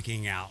knives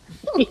sticking out.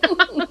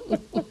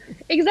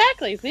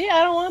 Exactly. See,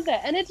 I don't want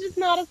that, and it's just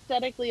not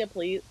aesthetically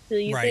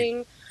pleasing.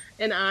 Right.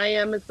 And I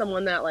am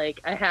someone that like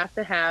I have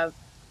to have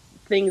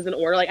things in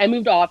order. Like I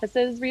moved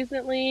offices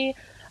recently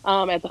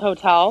at the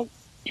hotel.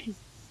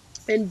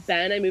 And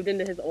then I moved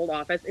into his old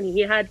office, and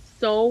he had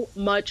so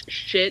much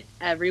shit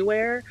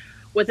everywhere.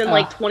 Within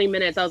like 20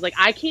 minutes, I was like,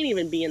 I can't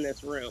even be in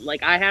this room.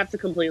 Like, I have to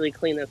completely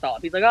clean this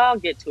off. He's like, oh, I'll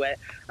get to it.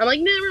 I'm like,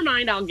 never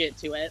mind, I'll get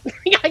to it.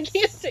 I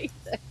can't take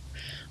this.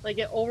 Like,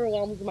 it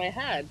overwhelms my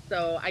head.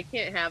 So I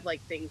can't have like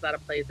things out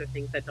of place or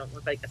things that don't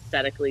look like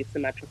aesthetically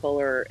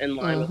symmetrical or in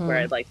line with where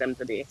I'd like them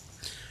to be.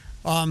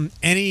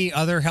 Any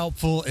other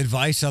helpful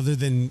advice other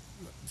than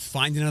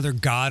find another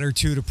god or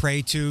two to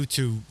pray to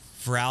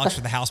for Alex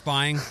for the house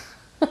buying?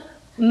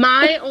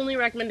 My only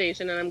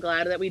recommendation, and I'm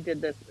glad that we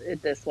did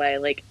this way,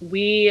 like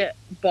we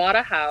bought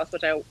a house,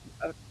 which I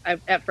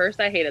at first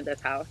I hated this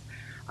house,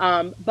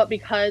 but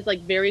because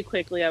like very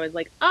quickly I was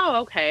like,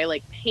 oh, okay,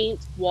 like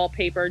paint,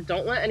 wallpaper,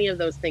 don't let any of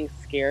those things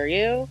scare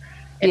you.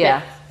 If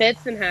it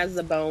fits and has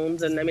the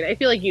bones, and I mean, I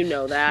feel like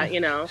that,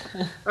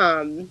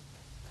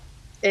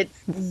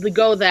 it's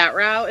go that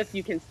route if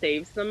you can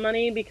save some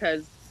money,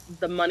 because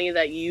the money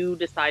that you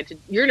decide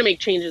you're going to make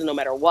changes no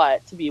matter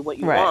what to be what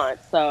you want.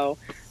 So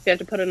if you have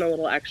to put in a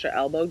little extra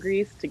elbow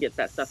grease to get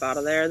that stuff out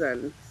of there,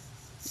 then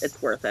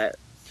it's worth it.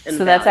 in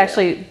So that's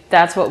value.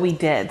 that's what we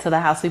did. So the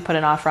house we put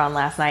an offer on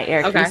last night,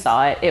 Eric, you Okay.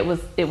 saw it. It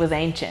was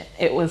ancient.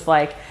 It was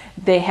like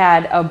they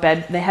had a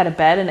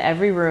bed in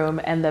every room,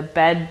 and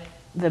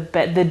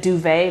the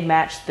duvet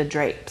matched the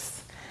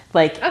drapes.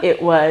 Like Oh.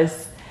 it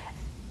was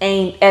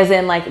as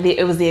in like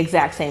it was the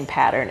exact same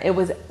pattern. It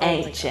was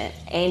my God.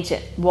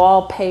 ancient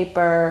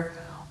wallpaper,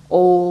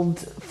 old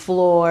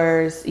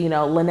floors,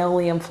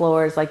 linoleum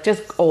floors, like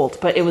just old,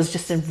 but it was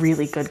just in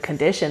really good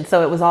condition.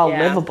 So it was all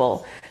Yeah.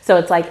 livable. So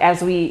it's like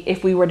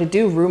if we were to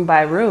do room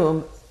by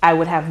room, I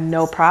would have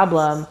no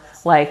problem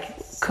like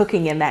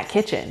cooking in that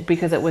kitchen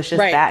because it was just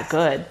Right. that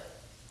good.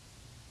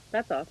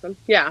 That's awesome.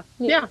 Yeah.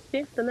 Yeah. Yeah.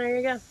 See, then there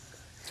you go.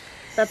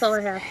 That's all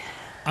I have.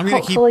 I'm gonna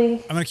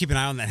Hopefully. keep an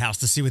eye on that house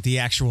to see what the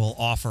actual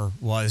offer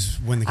was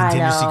when the I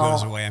contingency know.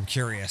 goes away. I'm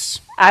curious.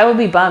 I would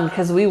be bummed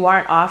because we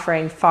weren't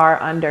offering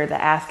far under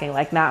the asking,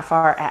 like not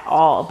far at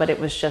all. But it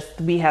was just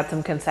we had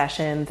some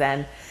concessions,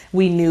 and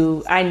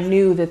I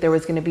knew that there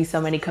was going to be so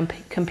many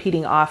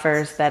competing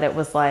offers that it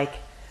was like,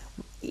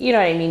 you know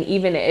what I mean.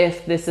 Even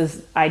if this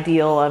is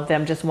ideal of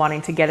them just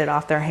wanting to get it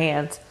off their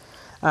hands,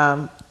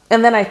 and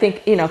then I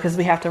think because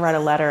we have to write a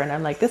letter, and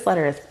I'm like, this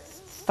letter is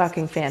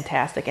fucking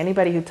fantastic.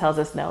 Anybody who tells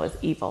us no is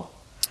evil,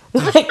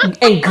 like,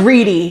 and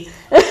greedy.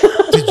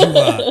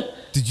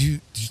 Did you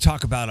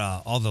talk about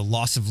all the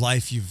loss of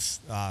life you've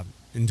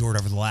endured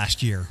over the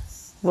last year?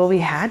 Well, we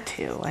had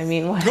to. I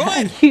mean,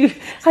 Good.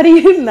 how do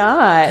you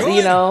not?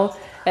 Good.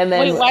 And then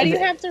Wait, why do you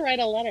have to write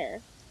a letter?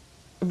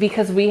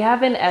 because we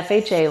have an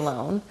FHA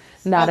loan,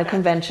 not a Okay.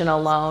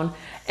 conventional loan.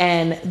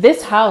 And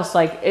this house,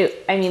 there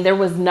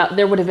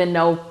would have been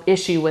no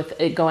issue with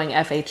it going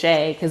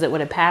FHA because it would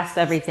have passed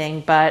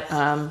everything. But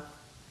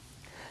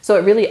so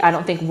it really, I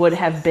don't think would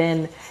have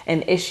been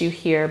an issue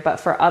here. But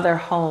for other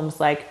homes,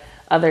 like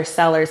other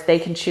sellers, they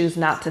can choose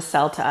not to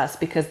sell to us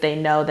because they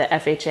know that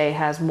FHA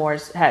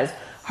has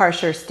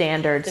harsher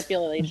standards.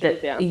 Stipulations,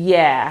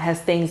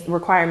 Has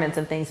requirements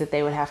and things that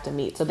they would have to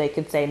meet. So they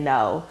could say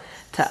no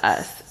to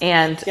us.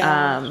 And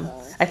Gotcha.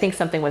 I think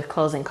something with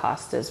closing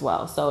costs as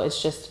well. So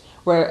it's just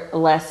we're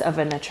less of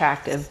an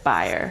attractive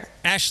buyer.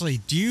 Ashley,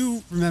 do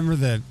you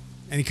remember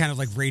any kind of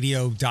like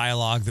radio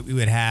dialogue that we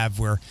would have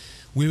where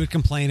we would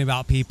complain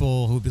about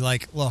people who would be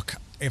like, "Look,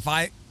 if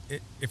I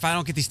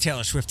don't get these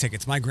Taylor Swift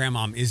tickets, my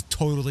grandmom is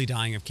totally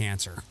dying of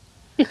cancer."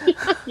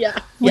 Yeah.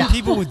 When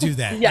people would do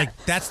that, Yeah.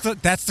 like that's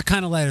the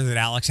kind of letter that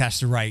Alex has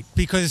to write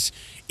because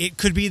it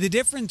could be the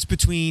difference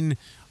between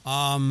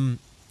an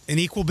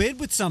equal bid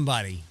with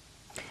somebody.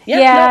 Yeah.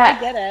 Yeah.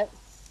 No, I get it.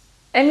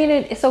 I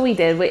mean, so we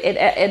did.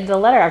 The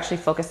letter actually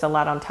focused a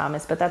lot on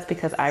Thomas, but that's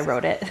because I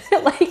wrote it.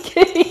 Like,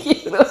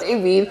 you know what I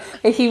mean?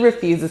 He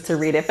refuses to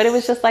read it, but it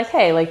was just like,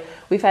 hey, like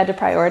we've had to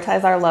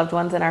prioritize our loved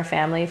ones and our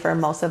family for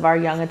most of our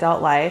young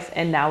adult life,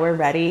 and now we're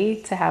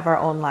ready to have our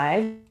own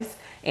lives.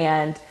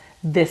 And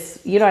this,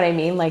 you know what I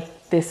mean?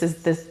 Like this is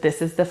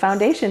the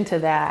foundation to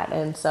that.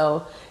 And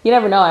so you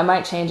never know. I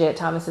might change it.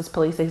 Thomas's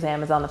police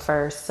exam is on the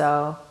 1st,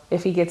 so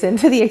if he gets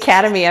into the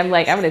academy, I'm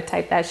going to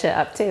type that shit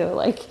up too.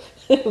 Like.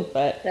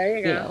 But There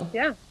you go.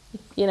 Yeah.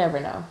 you never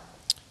know.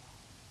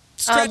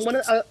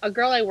 A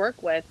girl I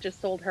work with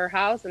just sold her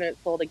house, and it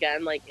sold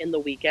again like in the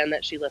weekend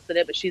that she listed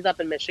it. But she's up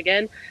in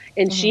Michigan,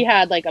 and she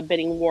had like a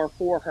bidding war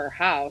for her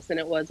house, and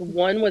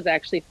one was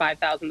actually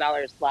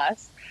 $5,000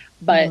 less,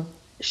 but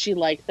she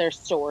liked their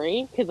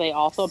story because they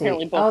also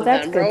apparently both of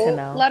that's them good to wrote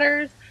know.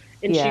 letters,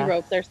 and she Yeah.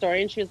 wrote their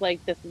story, and she was like,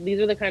 "These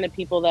are the kind of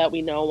people that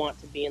we know want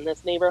to be in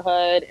this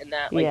neighborhood, and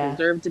that like Yeah.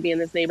 deserve to be in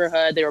this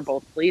neighborhood." They were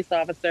both police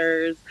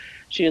officers.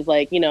 She was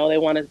like, they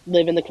want to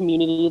live in the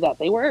community that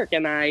they work,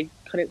 and I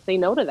couldn't say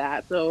no to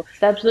that. So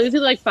That's she was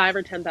like $5,000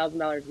 or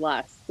 $10,000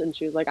 less, and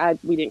she was like,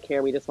 we didn't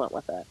care, we just went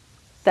with it.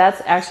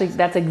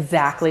 that's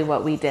exactly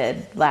what we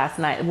did last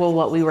night. Well,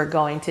 what we were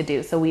going to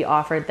do. So we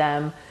offered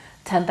them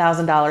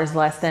 $10,000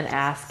 less than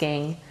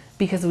asking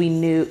because we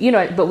knew,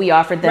 but we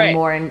offered them Right.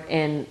 more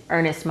in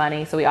earnest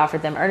money. So we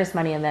offered them earnest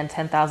money and then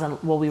 10,000.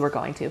 Well, we were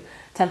going to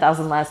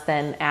 10,000 less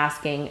than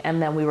asking,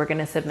 and then we were going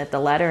to submit the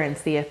letter and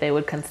see if they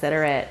would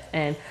consider it.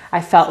 And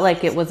I felt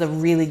like it was a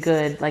really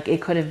good, like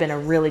it could have been a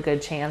really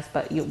good chance,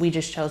 but we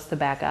just chose to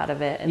back out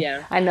of it. And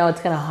Yeah. I know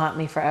it's going to haunt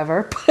me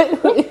forever,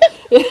 but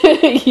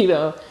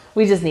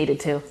we just needed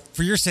to.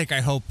 For your sake,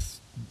 I hope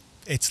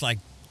it's like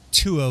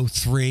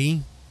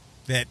 203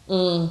 that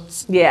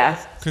Yeah.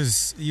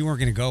 because you weren't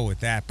going to go with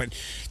that. But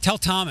tell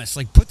Thomas,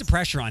 like, put the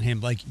pressure on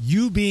him. Like,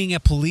 you being a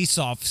police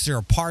officer,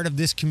 a part of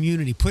this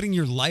community, putting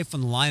your life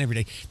on the line every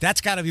day, that's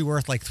got to be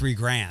worth like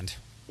 $3,000.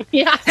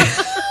 Yeah.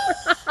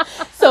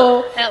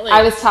 So At least.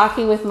 I was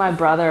talking with my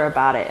brother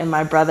about it, and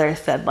my brother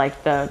said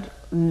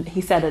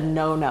he said a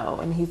no,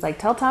 and he's like,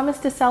 tell Thomas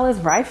to sell his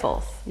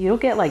rifles. You'll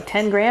get like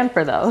 10 grand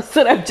for those.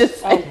 And I'm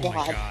just like, Oh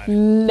my God.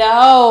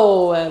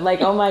 no,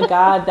 like, oh my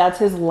God, that's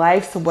his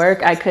life's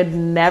work. I could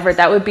never.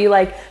 That would be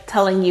like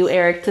telling you,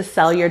 Eric, to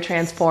sell your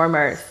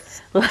Transformers.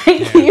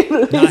 Like, you know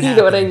what I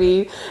happening.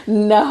 mean?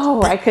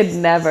 No, I could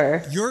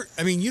never. You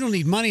don't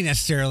need money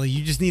necessarily.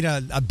 You just need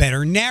a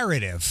better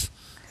narrative.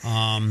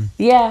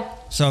 Yeah.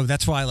 So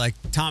that's why, like,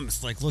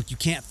 Thomas, like, look, you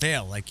can't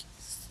fail. Like,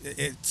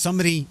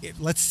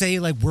 let's say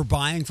like we're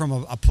buying from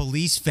a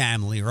police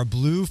family or a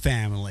blue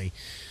family,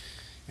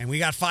 and we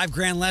got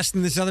 $5,000 less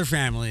than this other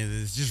family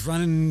that's just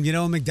running,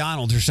 a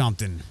McDonald's or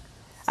something.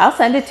 I'll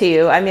send it to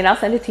you. I mean, I'll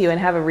send it to you and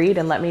have a read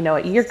and let me know.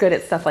 You're good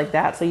at stuff like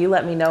that, so you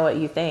let me know what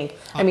you think.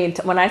 I mean,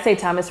 when I say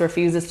Thomas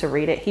refuses to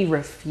read it, he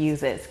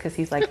refuses because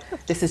he's like,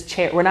 "This is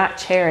we're not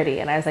charity,"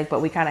 and I was like,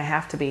 "But we kind of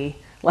have to be."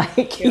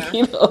 Like,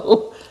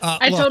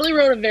 I totally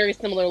wrote a very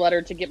similar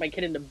letter to get my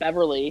kid into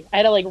Beverly. I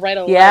had to write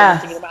a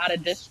letter to get him out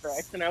of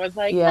district, and I was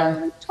like,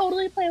 I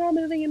totally plan on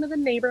moving into the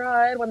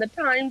neighborhood when the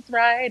time's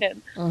right,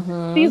 and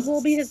these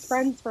will be his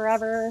friends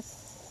forever.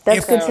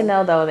 That's good to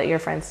know, though, that your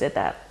friends did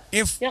that.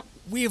 If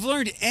we have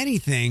learned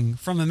anything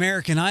from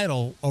American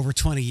Idol over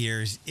 20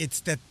 years, it's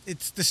the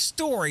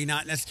story,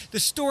 not necessarily. The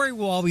story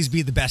will always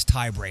be the best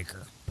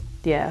tiebreaker.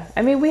 Yeah,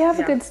 I mean, we have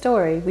a good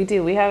story. We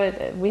do. We have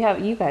it.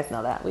 You guys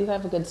know that we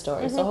have a good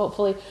story. So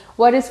hopefully,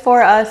 what is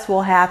for us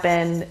will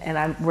happen,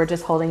 and we're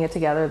just holding it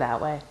together that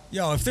way.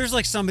 If there's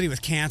like somebody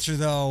with cancer,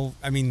 though,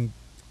 I mean,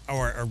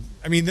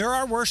 there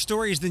are worse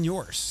stories than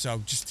yours.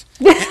 So just,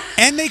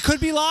 and they could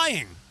be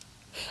lying.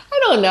 I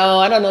don't know.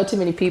 I don't know too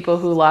many people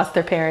who lost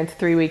their parents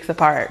 3 weeks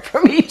apart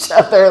from each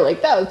other.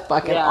 Like, that was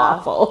fucking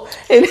awful.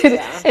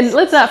 And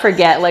let's not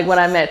forget, like, when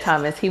I met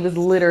Thomas, he was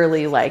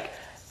literally like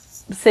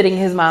sitting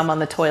his mom on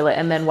the toilet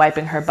and then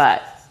wiping her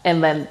butt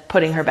and then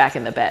putting her back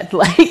in the bed,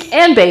 like,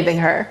 and bathing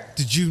her.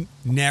 Did you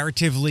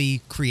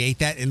narratively create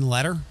that in the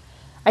letter?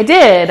 I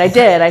did. I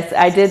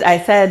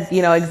said,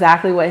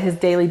 exactly what his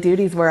daily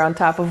duties were on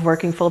top of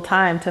working full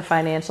time to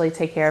financially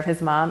take care of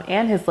his mom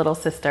and his little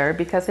sister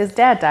because his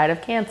dad died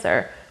of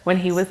cancer when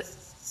he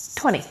was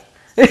 20.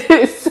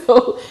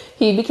 So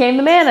he became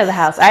the man of the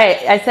house.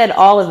 I said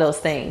all of those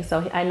things,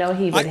 so I know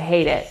he would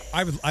hate it.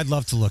 I'd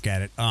love to look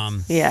at it.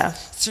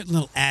 Certain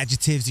little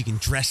adjectives, you can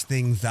dress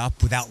things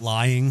up without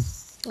lying.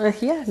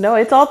 No,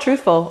 it's all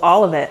truthful,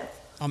 all of it.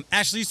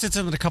 Ashley, you said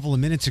something a couple of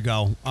minutes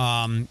ago.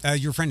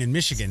 Your friend in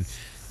Michigan.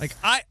 Like,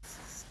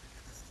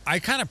 I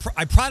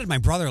prodded my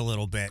brother a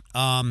little bit.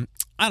 I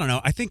don't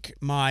know. I think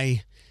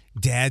my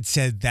dad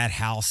said that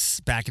house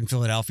back in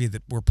Philadelphia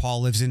where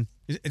Paul lives in.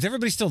 Is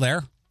everybody still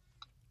there?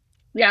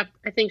 Yeah,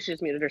 I think she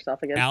just muted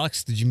herself again.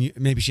 Alex, did you mute?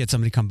 Maybe she had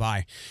somebody come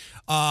by.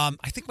 I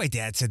think my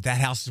dad said that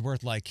house is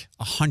worth like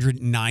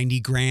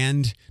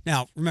 $190,000.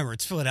 Now, remember,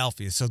 it's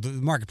Philadelphia, so the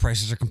market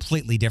prices are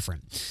completely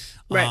different.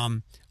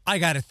 Right.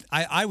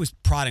 I was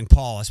prodding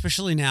Paul,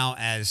 especially now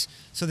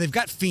so they've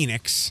got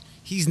Phoenix.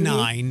 He's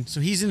 9, so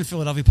he's in the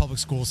Philadelphia public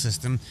school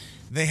system.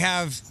 They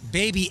have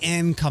baby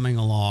N coming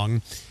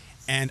along,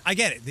 and I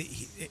get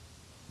it.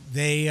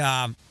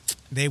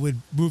 They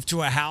would move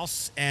to a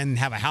house and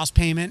have a house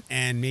payment,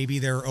 and maybe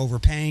they're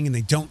overpaying and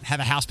they don't have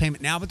a house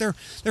payment now, but they're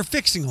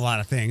fixing a lot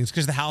of things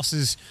because the house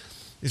is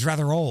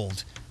rather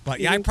old.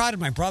 But I prodded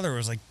my brother. I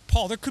was like,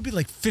 Paul, there could be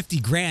like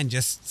 $50,000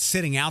 just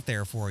sitting out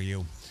there for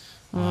you.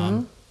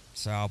 But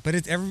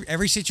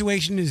every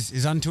situation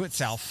is unto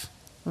itself.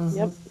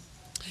 Yep.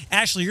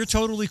 Ashley, you're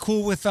totally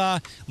cool with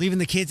leaving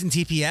the kids in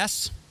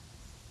TPS?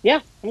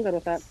 Yeah, I'm good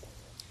with that.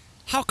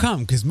 How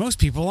come? Because most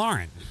people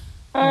aren't.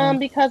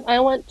 Because I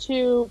went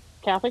to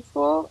Catholic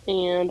school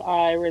and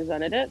I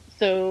resented it,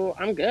 so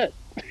I'm good.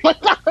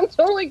 I'm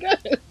totally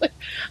good.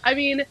 I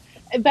mean,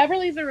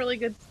 Beverly's a really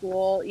good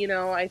school.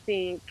 I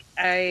think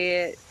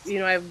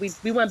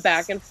we went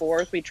back and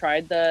forth. We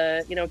tried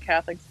the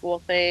Catholic school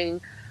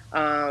thing.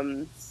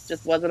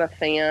 Just wasn't a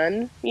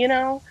fan.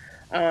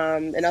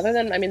 And other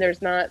than,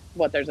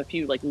 there's a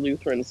few like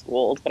Lutheran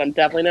schools, but I'm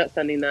definitely not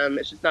sending them.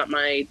 It's just not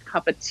my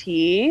cup of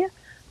tea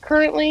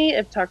currently.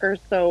 If Tucker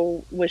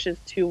so wishes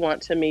to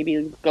want to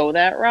maybe go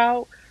that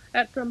route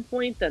at some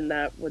point, then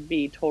that would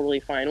be totally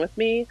fine with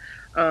me.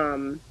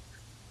 But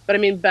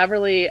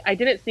Beverly, I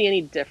didn't see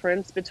any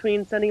difference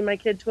between sending my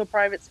kid to a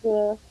private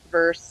school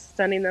versus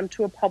sending them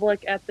to a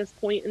public at this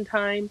point in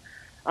time.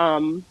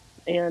 And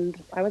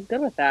I was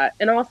good with that.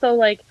 And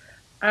also,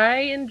 I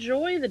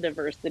enjoy the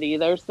diversity.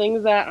 There's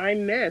things that I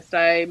missed.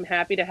 I'm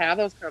happy to have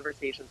those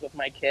conversations with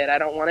my kid. I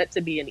don't want it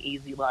to be an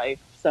easy life.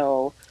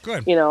 So,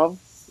 good.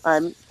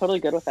 I'm totally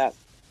good with that.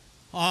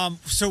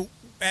 So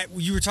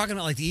you were talking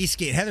about the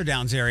Eastgate Heather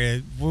Downs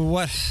area.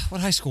 What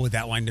high school would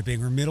that wind up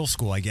being, or middle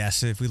school? I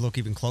guess if we look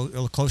even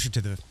closer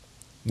to the.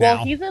 Now.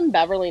 Well, he's in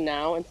Beverly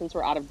now, and since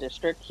we're out of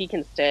district, he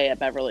can stay at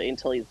Beverly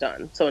until he's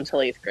done. So until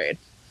 8th grade.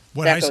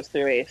 That goes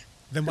through 8th.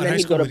 Then what high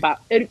school?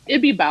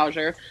 It'd be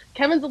Bowser.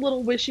 Kevin's a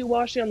little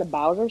wishy-washy on the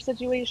Bowser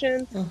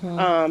situation.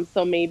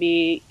 So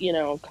maybe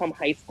come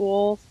high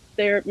school,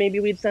 there maybe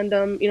we'd send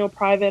him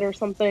private or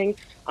something.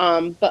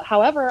 But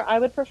however, I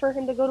would prefer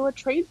him to go to a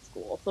trade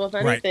school. So if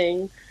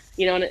anything. Right.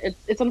 And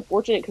it's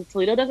unfortunate because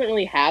Toledo doesn't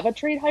really have a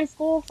trade high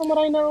school, from what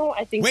I know.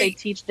 I think they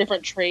teach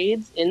different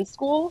trades in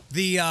school.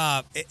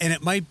 And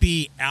it might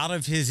be out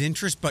of his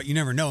interest, but you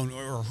never know,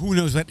 or who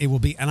knows what it will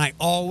be. And I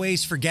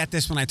always forget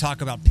this when I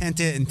talk about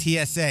Penta and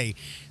TSA,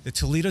 the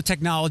Toledo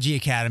Technology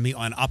Academy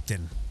on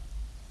Upton.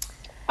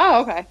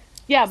 Oh, okay.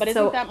 Yeah, but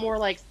isn't that more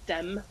like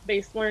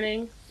STEM-based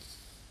learning?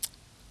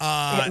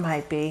 It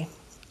might be.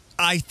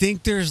 I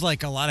think there's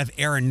like a lot of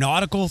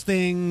aeronautical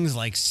things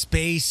like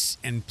space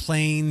and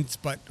planes,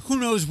 but who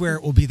knows where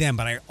it will be then.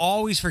 But I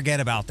always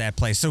forget about that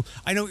place. So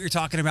I know what you're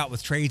talking about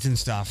with trades and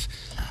stuff.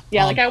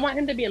 Yeah, like I want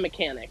him to be a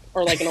mechanic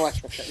or like an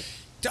electrician.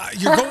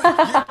 You're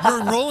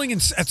enrolling at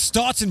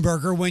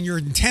Stotzenberger when you're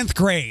in 10th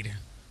grade.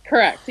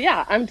 Correct.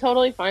 Yeah, I'm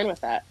totally fine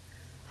with that.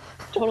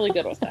 Totally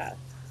good with that.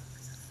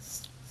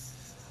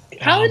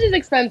 College is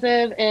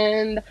expensive,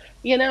 and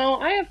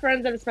I have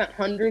friends that have spent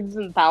hundreds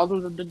and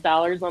thousands of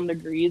dollars on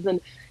degrees,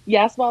 and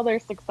yes, while they're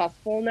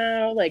successful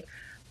now, like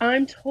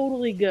I'm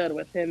totally good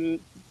with him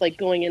like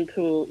going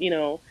into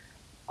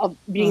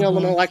being an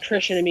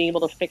electrician and being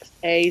able to fix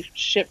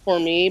shit for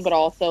me, but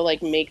also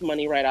like make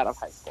money right out of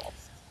high school.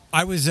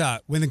 I was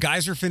when the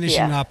guys were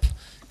finishing up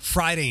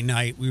Friday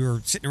night, we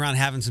were sitting around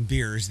having some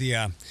beers.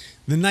 The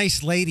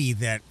nice lady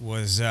that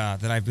was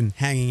that I've been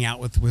hanging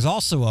out with was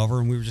also over,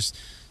 and we were just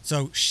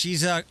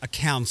she's a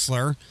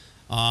counselor.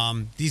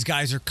 These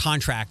guys are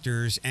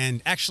contractors,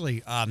 and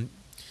actually,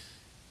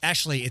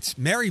 it's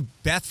Mary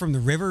Beth from the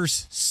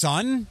River's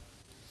son.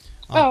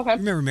 Okay. You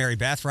remember Mary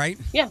Beth, right?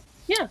 Yeah.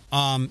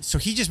 So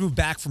he just moved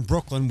back from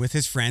Brooklyn with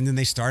his friend, and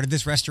they started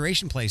this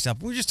restoration place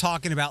up. We were just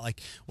talking about like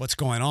what's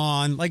going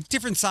on, like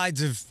different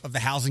sides of the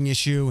housing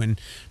issue and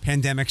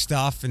pandemic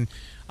stuff. And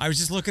I was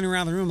just looking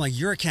around the room, like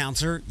you're a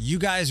counselor, you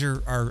guys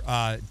are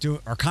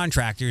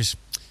contractors,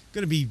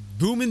 going to be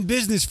booming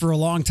business for a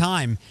long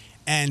time.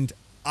 And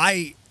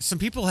some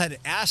people had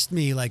asked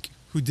me like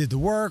who did the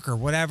work or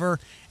whatever,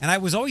 and I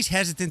was always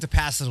hesitant to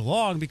pass it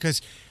along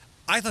because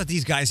I thought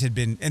these guys had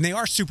been, and they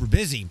are super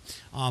busy,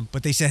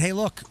 but they said, hey,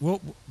 look,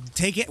 we'll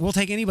take it. We'll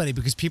take anybody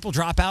because people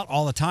drop out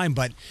all the time,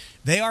 but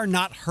they are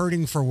not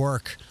hurting for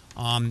work.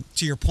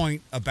 To your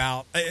point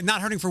about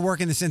not hurting for work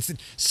in the sense that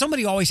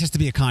somebody always has to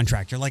be a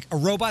contractor. Like a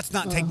robot's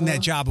not taking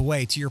that job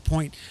away. To your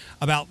point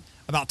about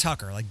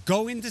Tucker, like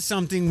go into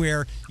something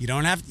where you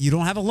don't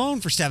have a loan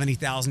for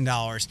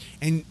 $70,000,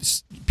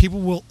 and people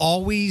will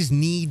always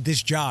need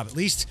this job, at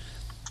least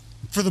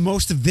for the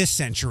most of this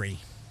century.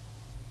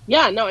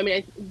 Yeah, no, I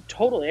mean,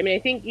 totally. I mean, I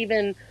think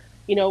even,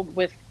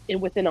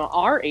 within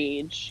our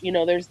age,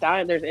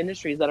 there's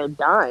industries that are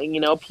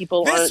dying.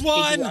 People aren't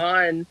taking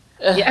on.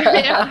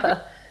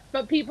 Yeah.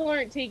 But people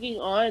aren't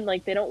taking on,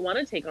 like, they don't want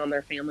to take on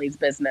their family's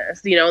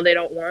business. They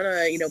don't want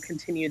to,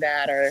 continue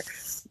that or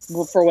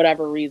for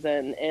whatever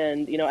reason.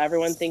 And,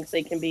 everyone thinks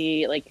they can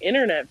be, like,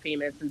 internet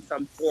famous in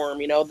some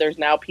form. There's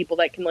now people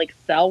that can, like,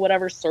 sell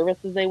whatever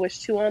services they wish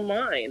to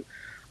online.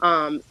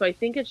 So I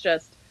think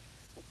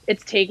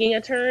it's taking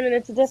a turn and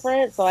it's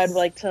different. So I'd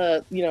like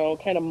to,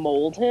 kind of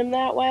mold him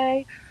that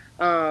way.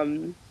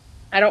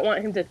 I don't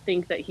want him to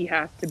think that he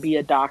has to be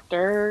a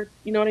doctor,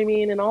 you know what I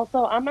mean? And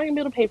also, I'm not going to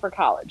be able to pay for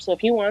college. So if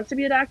he wants to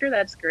be a doctor,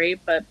 that's great.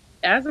 But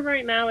as of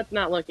right now, it's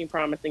not looking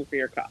promising for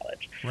your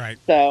college. Right.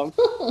 So,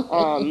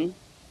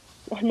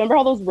 remember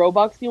all those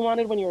Robux you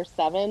wanted when you were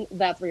 7?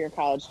 That's for your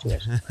college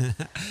tuition.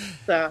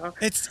 So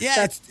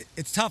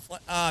it's tough.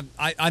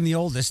 I'm the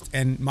oldest,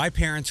 and my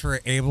parents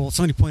were able.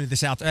 Somebody pointed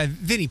this out.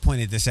 Vinny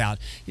pointed this out.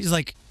 He's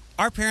like,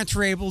 our parents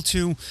were able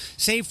to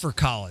save for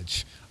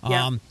college,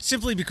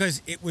 simply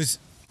because it was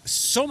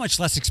so much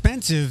less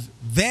expensive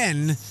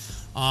then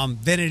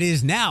than it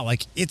is now.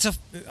 Like as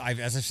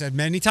I've said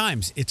many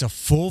times, it's a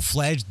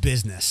full-fledged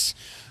business.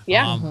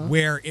 Yeah.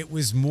 Where it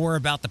was more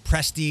about the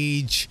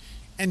prestige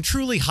and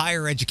truly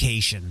higher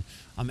education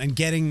and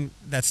getting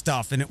that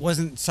stuff. And it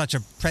wasn't such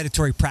a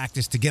predatory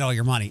practice to get all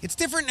your money. It's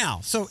different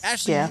now. So,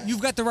 Ashley, you've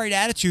got the right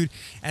attitude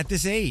at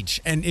this age.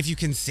 And if you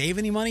can save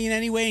any money in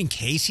any way in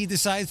case he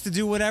decides to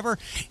do whatever,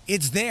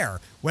 it's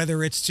there.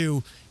 Whether it's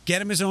to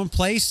get him his own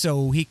place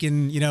so he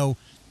can,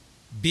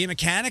 be a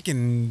mechanic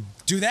and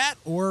do that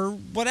or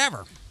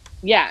whatever.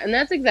 Yeah, and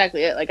that's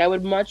exactly it. Like, I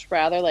would much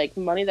rather, like,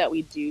 money that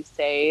we do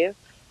save,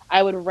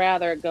 I would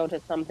rather go to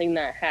something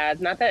that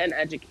has, not that an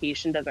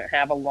education doesn't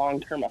have a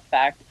long-term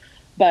effect,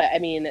 but I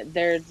mean,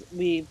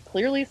 we've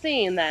clearly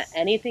seen that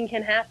anything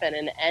can happen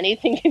and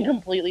anything can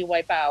completely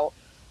wipe out,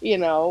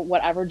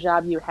 whatever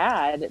job you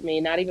had. It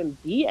may not even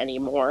be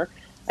anymore.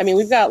 I mean,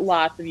 we've got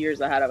lots of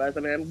years ahead of us. I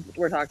mean,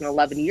 we're talking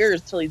 11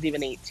 years till he's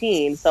even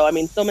 18. So, I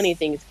mean, so many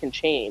things can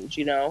change,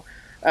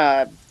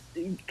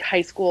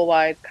 high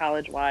school-wise,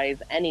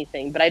 college-wise,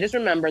 anything. But I just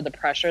remember the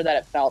pressure that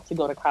it felt to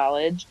go to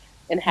college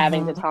and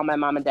having to tell my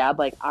mom and dad,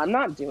 like, I'm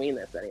not doing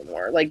this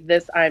anymore. Like,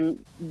 this,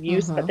 I'm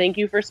used to, thank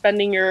you for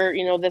spending your,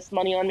 this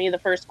money on me the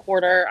first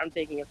quarter. I'm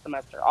taking a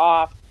semester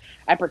off.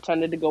 I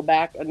pretended to go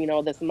back,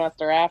 the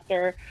semester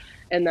after.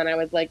 And then I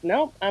was like,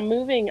 nope, I'm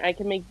moving. I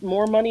can make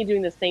more money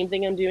doing the same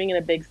thing I'm doing in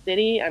a big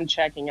city. I'm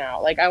checking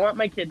out. Like, I want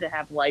my kid to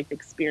have life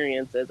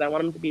experiences. I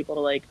want him to be able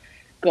to, like,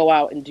 go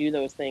out and do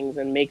those things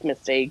and make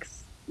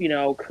mistakes,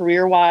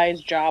 career-wise,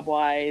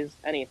 job-wise,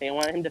 anything. I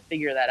want him to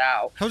figure that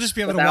out. He'll just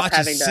be able to watch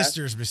his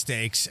sister's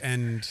mistakes,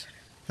 and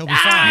he'll be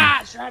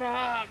fine. Shut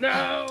up!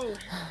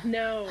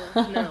 No.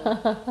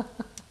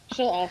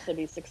 She'll also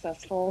be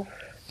successful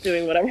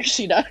doing whatever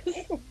she does.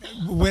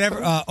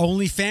 Whatever,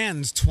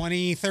 OnlyFans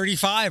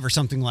 2035 or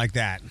something like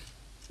that.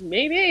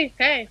 Maybe.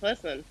 Hey,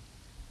 listen,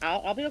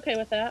 I'll be okay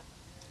with that.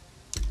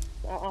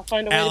 I'll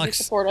find a way to be Alex,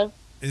 supportive.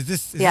 is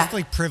this Yeah.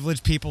 like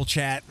privileged people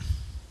chat?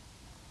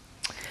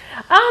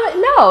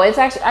 No, it's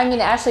actually, I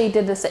mean, Ashley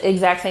did this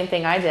exact same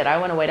thing I did. I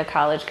went away to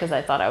college because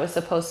I thought I was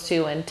supposed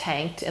to and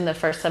tanked in the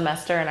first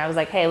semester. And I was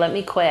like, hey, let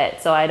me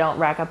quit so I don't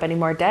rack up any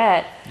more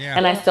debt. Yeah.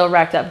 And I still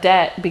racked up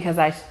debt because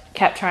I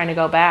kept trying to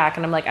go back.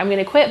 And I'm like, I'm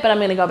going to quit, but I'm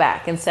going to go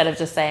back instead of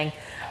just saying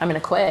I'm going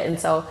to quit. And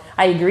so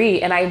I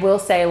agree. And I will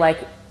say, like,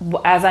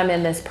 as I'm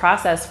in this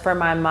process for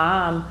my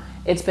mom,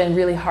 it's been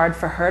really hard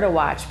for her to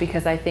watch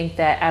because I think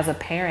that as a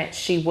parent,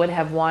 she would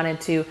have wanted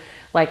to,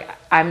 like,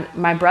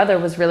 my brother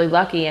was really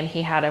lucky and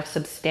he had a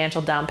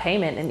substantial down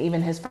payment, and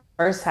even his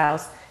first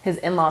house, his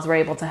in-laws were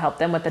able to help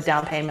them with the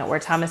down payment, where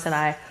Thomas and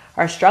I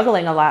are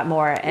struggling a lot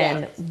more.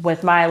 And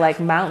with my like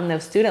mountain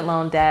of student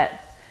loan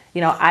debt, you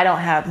know,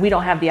 we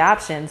don't have the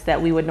options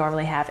that we would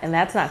normally have, and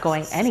that's not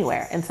going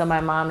anywhere. And so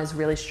my mom is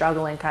really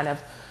struggling, kind of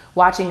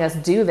watching us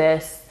do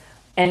this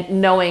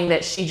and knowing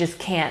that she just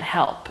can't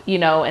help, you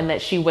know, and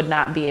that she would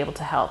not be able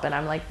to help. And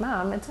I'm like,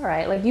 Mom, it's all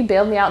right. Like, you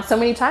bailed me out so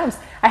many times.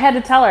 I had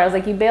to tell her, I was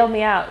like, you bailed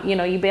me out, you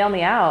know, you bailed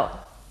me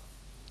out.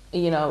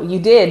 You know, you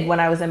did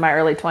when I was in my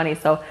early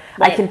 20s. So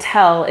I can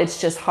tell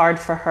it's just hard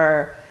for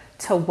her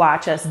to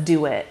watch us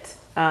do it.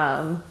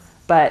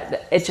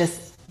 But it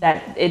just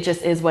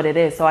is what it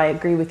is. So I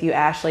agree with you,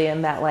 Ashley,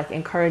 in that, like,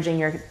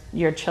 encouraging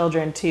your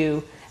children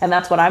to, and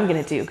that's what I'm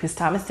going to do because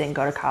Thomas didn't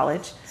go to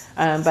college.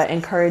 But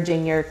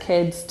encouraging your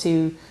kids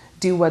to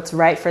do what's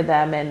right for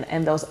them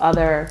and those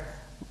other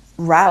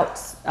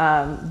routes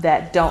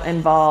that don't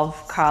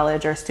involve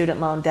college or student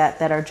loan debt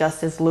that are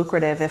just as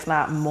lucrative, if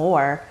not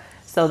more,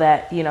 so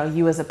that, you know,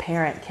 you as a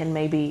parent can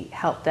maybe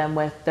help them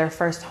with their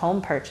first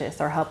home purchase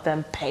or help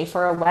them pay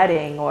for a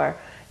wedding or,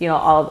 you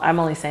know, I'm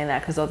only saying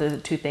that because those are the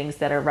two things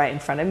that are right in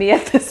front of me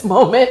at this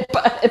moment.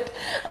 But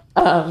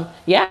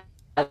yeah,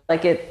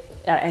 like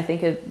I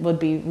think it would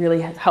be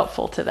really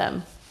helpful to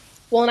them.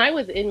 Well, and I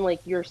was in like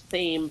your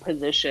same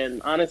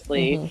position,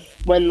 honestly,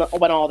 when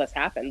all this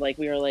happened. Like,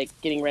 we were like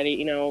getting ready,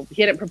 you know,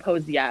 he hadn't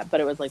proposed yet, but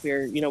it was like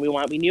we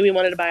knew we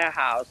wanted to buy a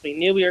house. We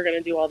knew we were going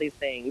to do all these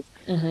things,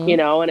 you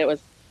know, and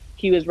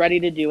he was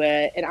ready to do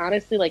it. And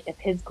honestly, like, if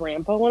his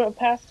grandpa wouldn't have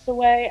passed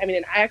away, I mean,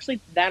 and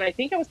I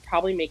think I was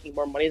probably making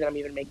more money than I'm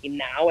even making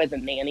now as a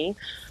nanny.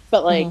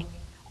 But like,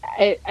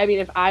 I mean,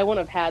 if I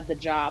wouldn't have had the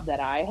job that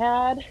I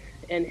had,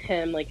 and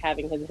him like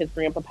having his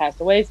grandpa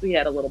passed away, so he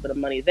had a little bit of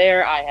money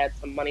there. I had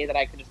some money that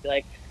I could just be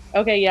like,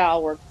 okay, yeah,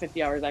 I'll work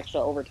 50 hours extra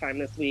overtime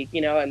this week,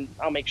 you know, and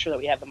I'll make sure that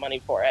we have the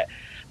money for it.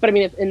 But I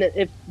mean,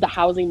 if the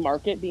housing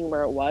market being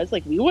where it was,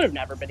 like, we would have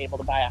never been able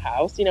to buy a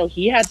house. You know,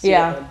 he had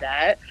student loan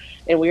debt,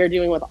 and we were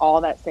dealing with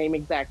all that same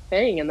exact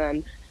thing. And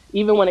then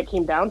even when it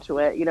came down to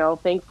it, you know,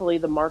 thankfully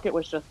the market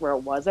was just where it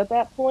was at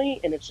that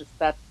point, and it's just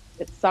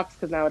it sucks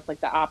because now it's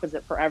like the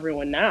opposite for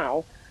everyone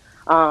now.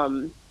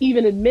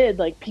 Even amid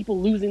like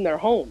people losing their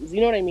homes, you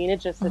know what I mean?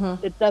 It just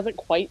it doesn't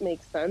quite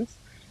make sense.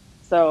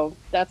 So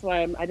that's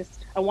why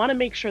I want to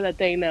make sure that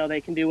they know they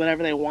can do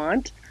whatever they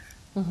want,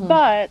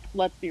 but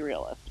let's be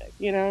realistic,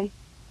 you know?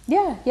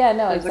 No,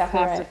 There's exactly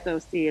a cost right.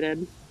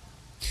 associated.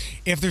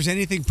 If there's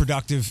anything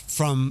productive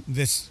from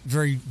this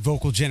very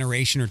vocal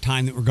generation or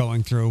time that we're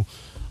going through,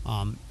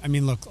 I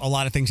mean, look, a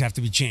lot of things have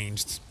to be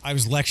changed. I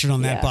was lectured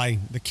on that by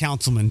the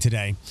councilman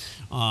today.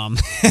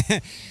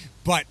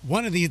 But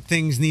one of the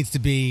things needs to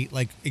be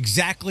like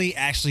exactly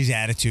Ashley's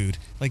attitude.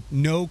 Like,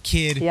 no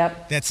kid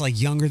that's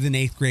like younger than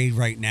 8th grade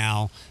right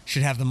now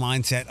should have the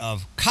mindset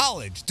of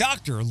college,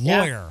 doctor,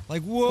 lawyer.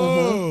 Like,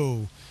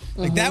 whoa.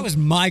 Like, that was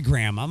my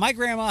grandma. My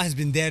grandma has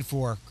been dead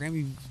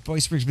Grammy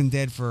Boyceberg's been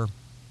dead for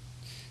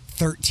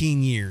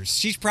 13 years.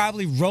 She's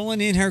probably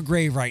rolling in her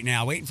grave right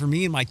now, waiting for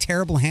me and my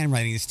terrible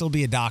handwriting to still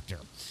be a doctor.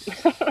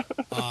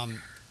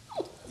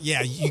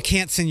 Yeah, you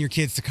can't send your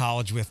kids to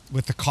college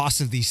with the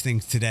cost of these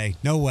things today.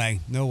 No way.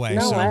 No way.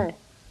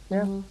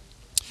 Yeah.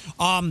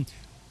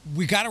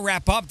 We got to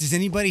wrap up. Does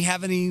anybody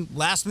have any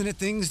last minute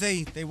things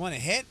they want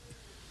to hit?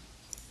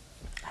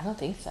 I don't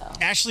think so.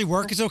 Ashley,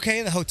 work is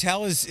okay. The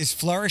hotel is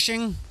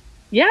flourishing.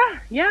 Yeah.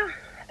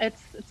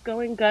 It's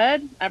going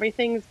good.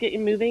 Everything's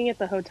getting moving at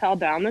the hotel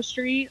down the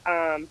street.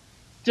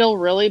 Still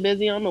really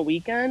busy on the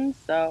weekends.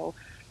 So,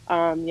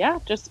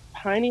 just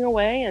pining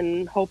away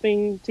and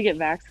hoping to get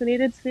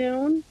vaccinated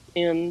soon.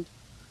 And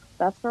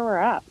that's where we're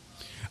at.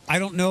 I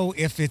don't know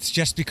if it's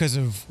just because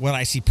of what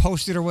I see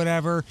posted or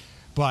whatever,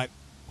 but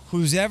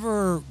whose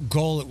ever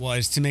goal it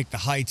was to make the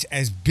Heights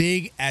as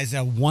big as a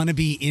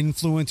wannabe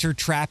influencer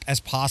trap as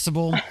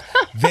possible,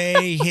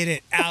 they hit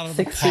it out of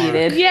the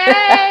park. Yay!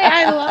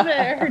 I love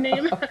it. Her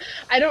name,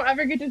 I don't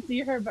ever get to see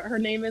her, but her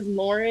name is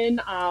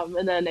Lauren.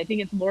 And then I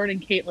think it's Lauren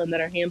and Caitlin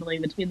that are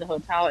handling between the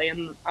hotel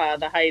and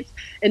the Heights.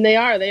 And they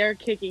are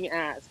kicking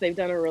ass. They've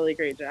done a really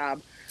great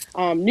job.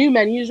 New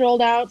menus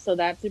rolled out, so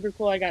that's super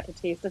cool. I got to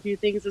taste a few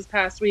things this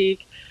past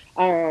week.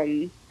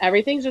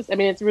 Everything's just, I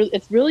mean,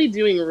 it's really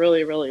doing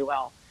really, really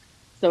well.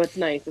 So it's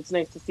nice. It's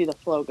nice to see the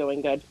flow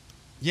going good.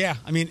 Yeah,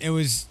 I mean,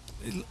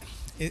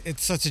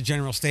 it's such a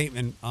general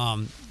statement.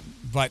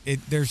 but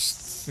there's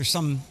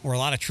some or a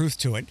lot of truth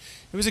to it.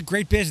 It was a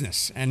great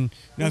business, and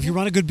if you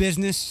run a good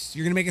business,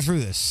 you're gonna make it through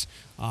this.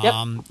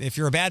 If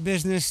you're a bad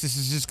business, this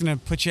is just gonna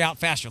put you out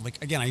faster.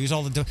 Like again, I use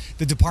all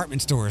the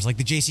department stores, like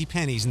the J.C.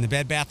 Penney's and the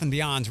Bed Bath and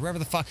Beyonds, wherever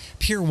the fuck.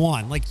 Pier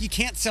 1, like you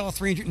can't sell a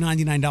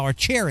 $399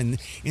 chair in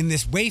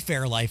this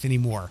Wayfair life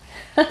anymore.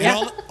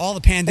 And all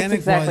the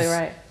pandemic That's exactly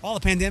right. All the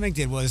pandemic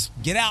did was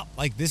get out.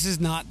 Like this is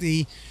not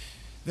the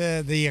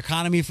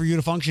economy for you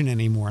to function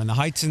anymore. And the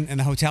Heights and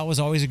the hotel was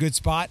always a good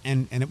spot,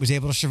 and it was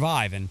able to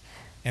survive. And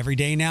every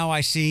day now I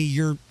see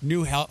your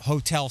new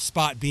hotel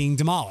spot being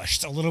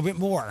demolished a little bit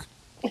more.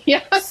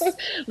 Yeah, that's good.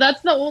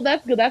 That's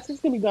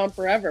just gonna be gone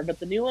forever. But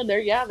the new one,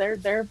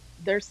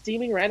 they're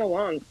steaming right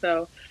along.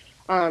 So,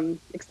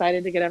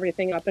 excited to get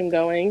everything up and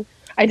going.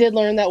 I did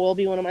learn that will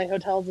be one of my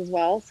hotels as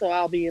well. So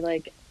I'll be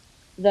like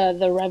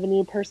the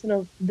revenue person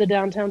of the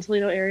downtown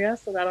Toledo area.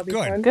 So that'll be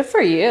fun. Good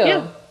for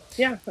you.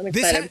 Yeah, I'm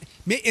excited.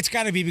 It's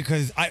got to be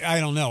because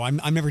I don't know.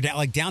 I'm never down.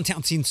 Like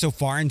downtown seems so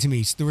foreign to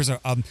me. There was a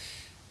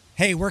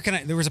hey, where can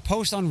I? There was a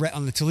post on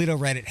the Toledo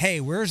Reddit. Hey,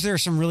 where's there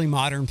some really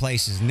modern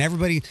places? And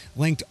everybody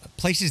linked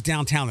places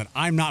downtown that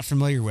I'm not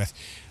familiar with,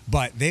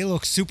 but they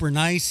look super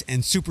nice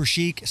and super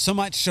chic. So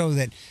much so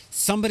that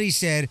somebody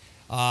said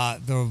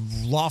the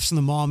lofts in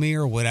the Maumee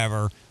or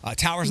whatever,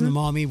 towers in the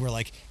Maumee were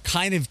like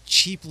kind of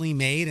cheaply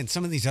made, and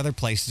some of these other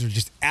places are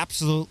just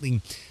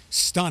absolutely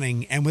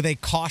stunning and with a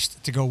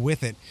cost to go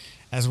with it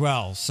as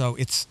well. So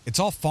it's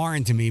all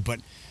foreign to me, but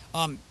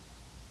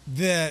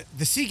the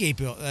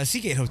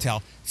Seagate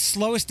Hotel,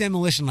 slowest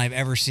demolition I've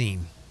ever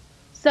seen.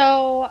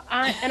 So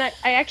I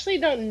actually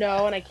don't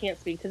know, and I can't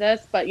speak to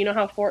this, but you know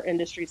how Fort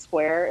Industry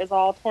Square is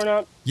all torn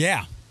up?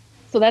 Yeah.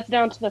 So that's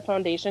down to the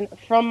foundation.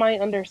 From my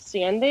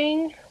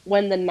understanding,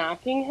 when the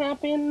knocking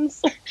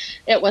happens,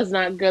 it was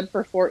not good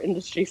for Fort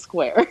Industry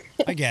Square.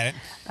 I get it.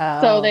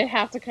 So they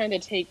have to kind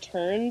of take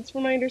turns,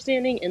 from my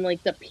understanding, in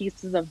like the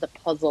pieces of the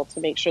puzzle to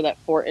make sure that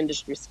Fort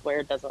Industry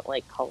Square doesn't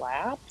like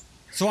collapse.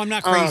 So I'm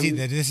not crazy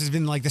that this has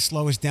been like the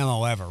slowest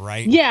demo ever,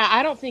 right? Yeah,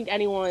 I don't think I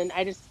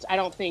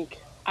don't think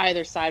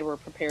either side were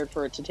prepared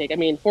for it to take. I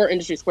mean, Fort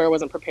Industry Square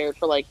wasn't prepared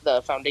for like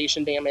the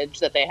foundation damage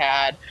that they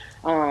had.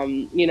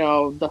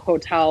 The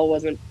hotel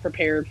wasn't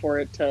prepared for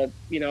it to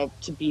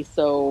be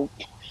so,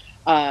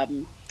 I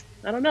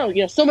don't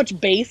know, so much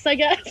base, I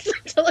guess,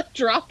 to like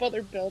drop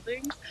other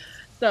buildings.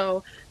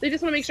 So they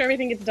just want to make sure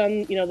everything gets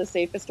done, the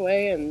safest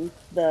way and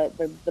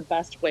the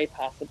best way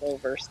possible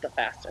versus the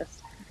fastest.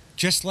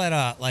 Just let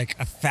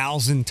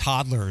 1,000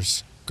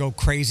 toddlers go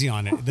crazy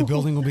on it. The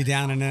building will be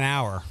down in an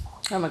hour.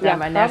 Oh my God,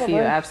 my nephew,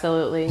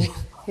 absolutely.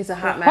 He's a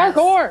hot mess.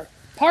 Parkour!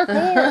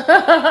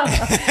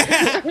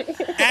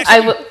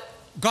 Actually,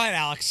 go ahead,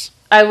 Alex.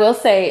 I will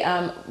say,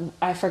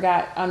 I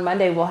forgot, on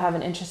Monday we'll have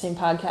an interesting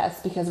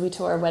podcast because we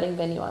tour a wedding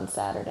venue on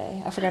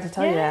Saturday. I forgot to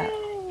tell you that.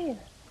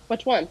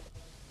 Which one?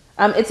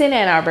 It's in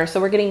Ann Arbor,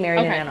 so we're getting married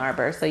in Ann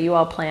Arbor, so you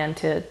all plan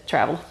to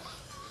travel.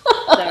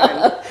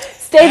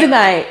 Stay the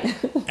night.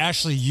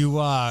 Ashley, you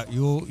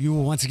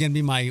will once again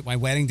be my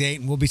wedding date,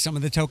 and we'll be some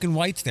of the token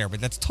whites there,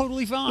 but that's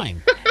totally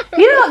fine.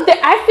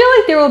 I feel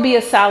like there will be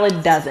a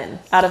solid dozen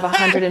out of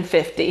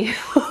 150.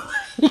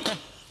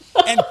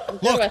 And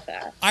look,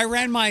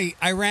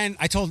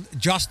 I told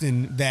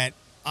Justin that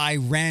I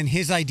ran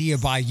his idea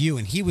by you,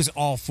 and he was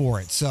all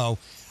for it. So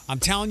I'm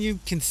telling you,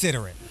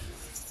 consider it.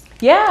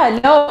 Yeah,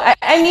 no,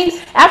 I mean,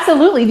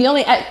 absolutely.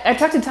 I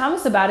talked to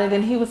Thomas about it,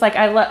 and he was like,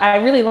 I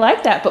really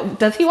like that, but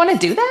does he want to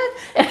do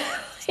that?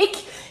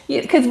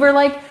 Because we're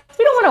like,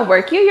 we don't want to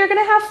work you. You're going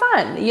to have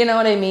fun. You know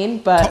what I mean?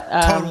 But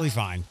totally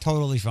fine.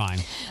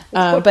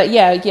 But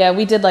yeah,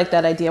 we did like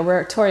that idea.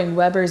 We're touring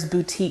Weber's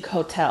Boutique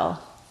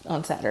Hotel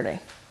on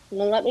Saturday.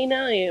 Well, let me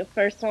know.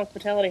 First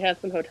Hospitality has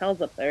some hotels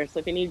up there, so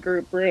if you need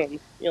group rooms,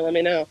 you'll let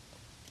me know.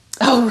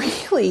 Oh,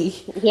 really?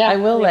 Yeah, I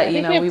will let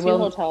you know. We have two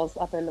hotels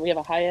up we have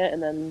a Hyatt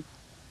and then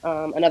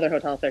another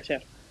hotel up there too.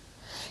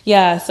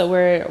 Yeah, so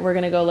we're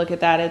gonna go look at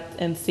that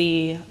and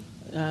see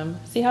how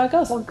it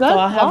goes. Well, good. So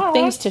I'll have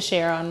things to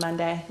share on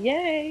Monday.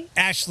 Yay!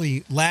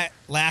 Ashley,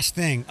 last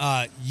thing,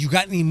 you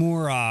got any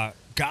more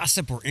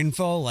gossip or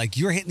info? Like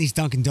you're hitting these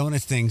Dunkin'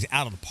 Donuts things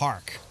out of the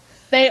park.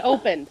 They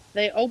opened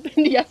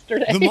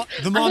yesterday.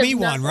 The Maumee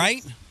one,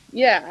 right?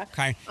 Yeah.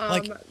 Okay.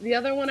 The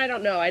other one, I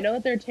don't know. I know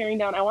that they're tearing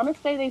down. I want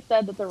to say they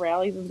said that the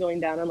Rallies is going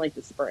down in like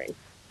the spring.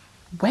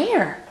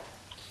 Where?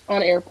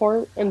 On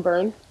Airport in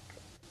Bern.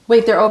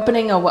 Wait, they're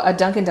opening a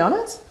Dunkin'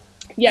 Donuts?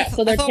 Yeah,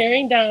 so they're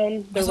tearing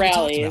down the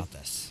Rallies. We talked about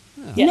this.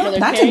 Oh. Yeah, no,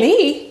 not to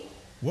me.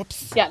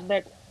 Whoops. Yeah,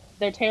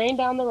 they're tearing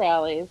down the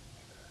Rallies.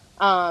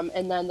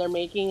 And then they're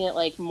making it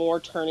like more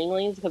turning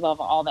lanes because of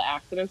all the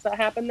accidents that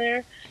happened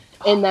there.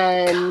 And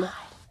then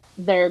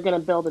they're going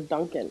to build a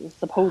Dunkin',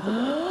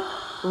 supposedly.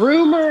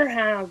 Rumor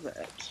has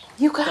it.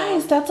 You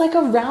guys, that's like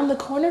around the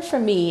corner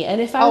from me. And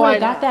if I would have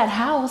got that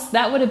house,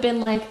 that would have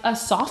been like a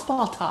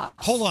softball top.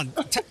 Hold on.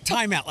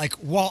 Time out. Like,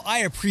 while I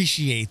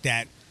appreciate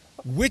that,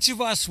 which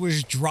of us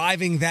was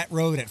driving that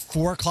road at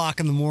 4 o'clock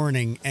in the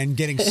morning and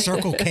getting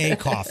Circle K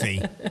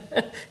coffee?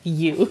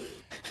 You.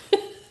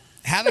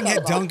 Having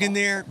had Dunkin'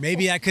 there,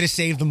 maybe I could have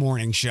saved the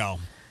morning show.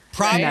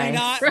 Probably Nice.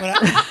 not,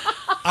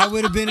 but I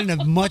would have been in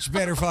a much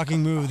better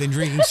fucking mood than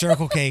drinking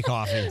Circle K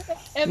coffee. If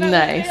I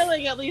Nice. was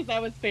failing, at least I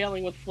was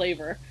failing with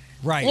flavor.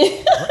 Right.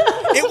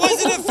 It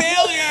wasn't a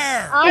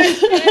failure.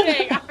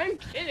 I'm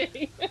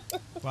kidding.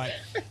 But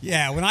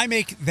yeah, when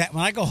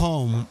I go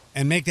home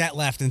and make that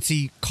left and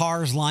see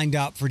cars lined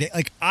up for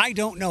like, I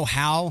don't know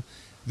how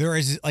there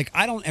is, like,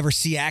 I don't ever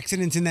see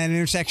accidents in that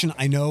intersection.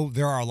 I know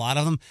there are a lot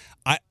of them.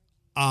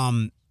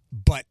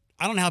 But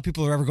I don't know how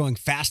people are ever going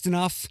fast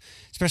enough,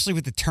 especially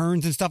with the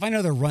turns and stuff. I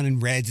know they're running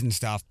reds and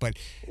stuff, but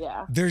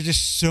Yeah. there's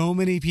just so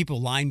many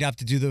people lined up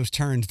to do those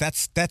turns.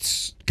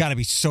 That's got to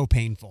be so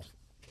painful.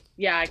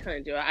 Yeah, I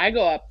couldn't do it. I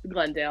go up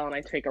Glendale and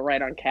I take a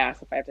right on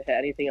Cass if I have to hit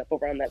anything up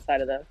over on that side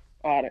of the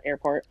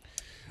airport.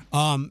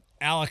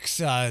 Alex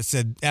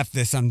said, "F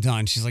this, I'm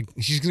done." She's like,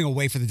 she's gonna go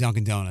wait for the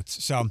Dunkin'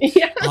 Donuts. So,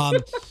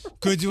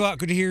 good to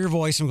hear your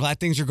voice. I'm glad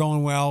things are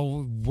going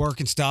well, work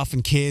and stuff,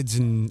 and kids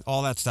and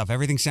all that stuff.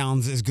 Everything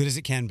sounds as good as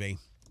it can be.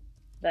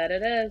 That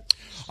it is.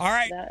 All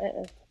right, That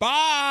it is.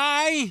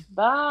 bye.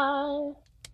 Bye.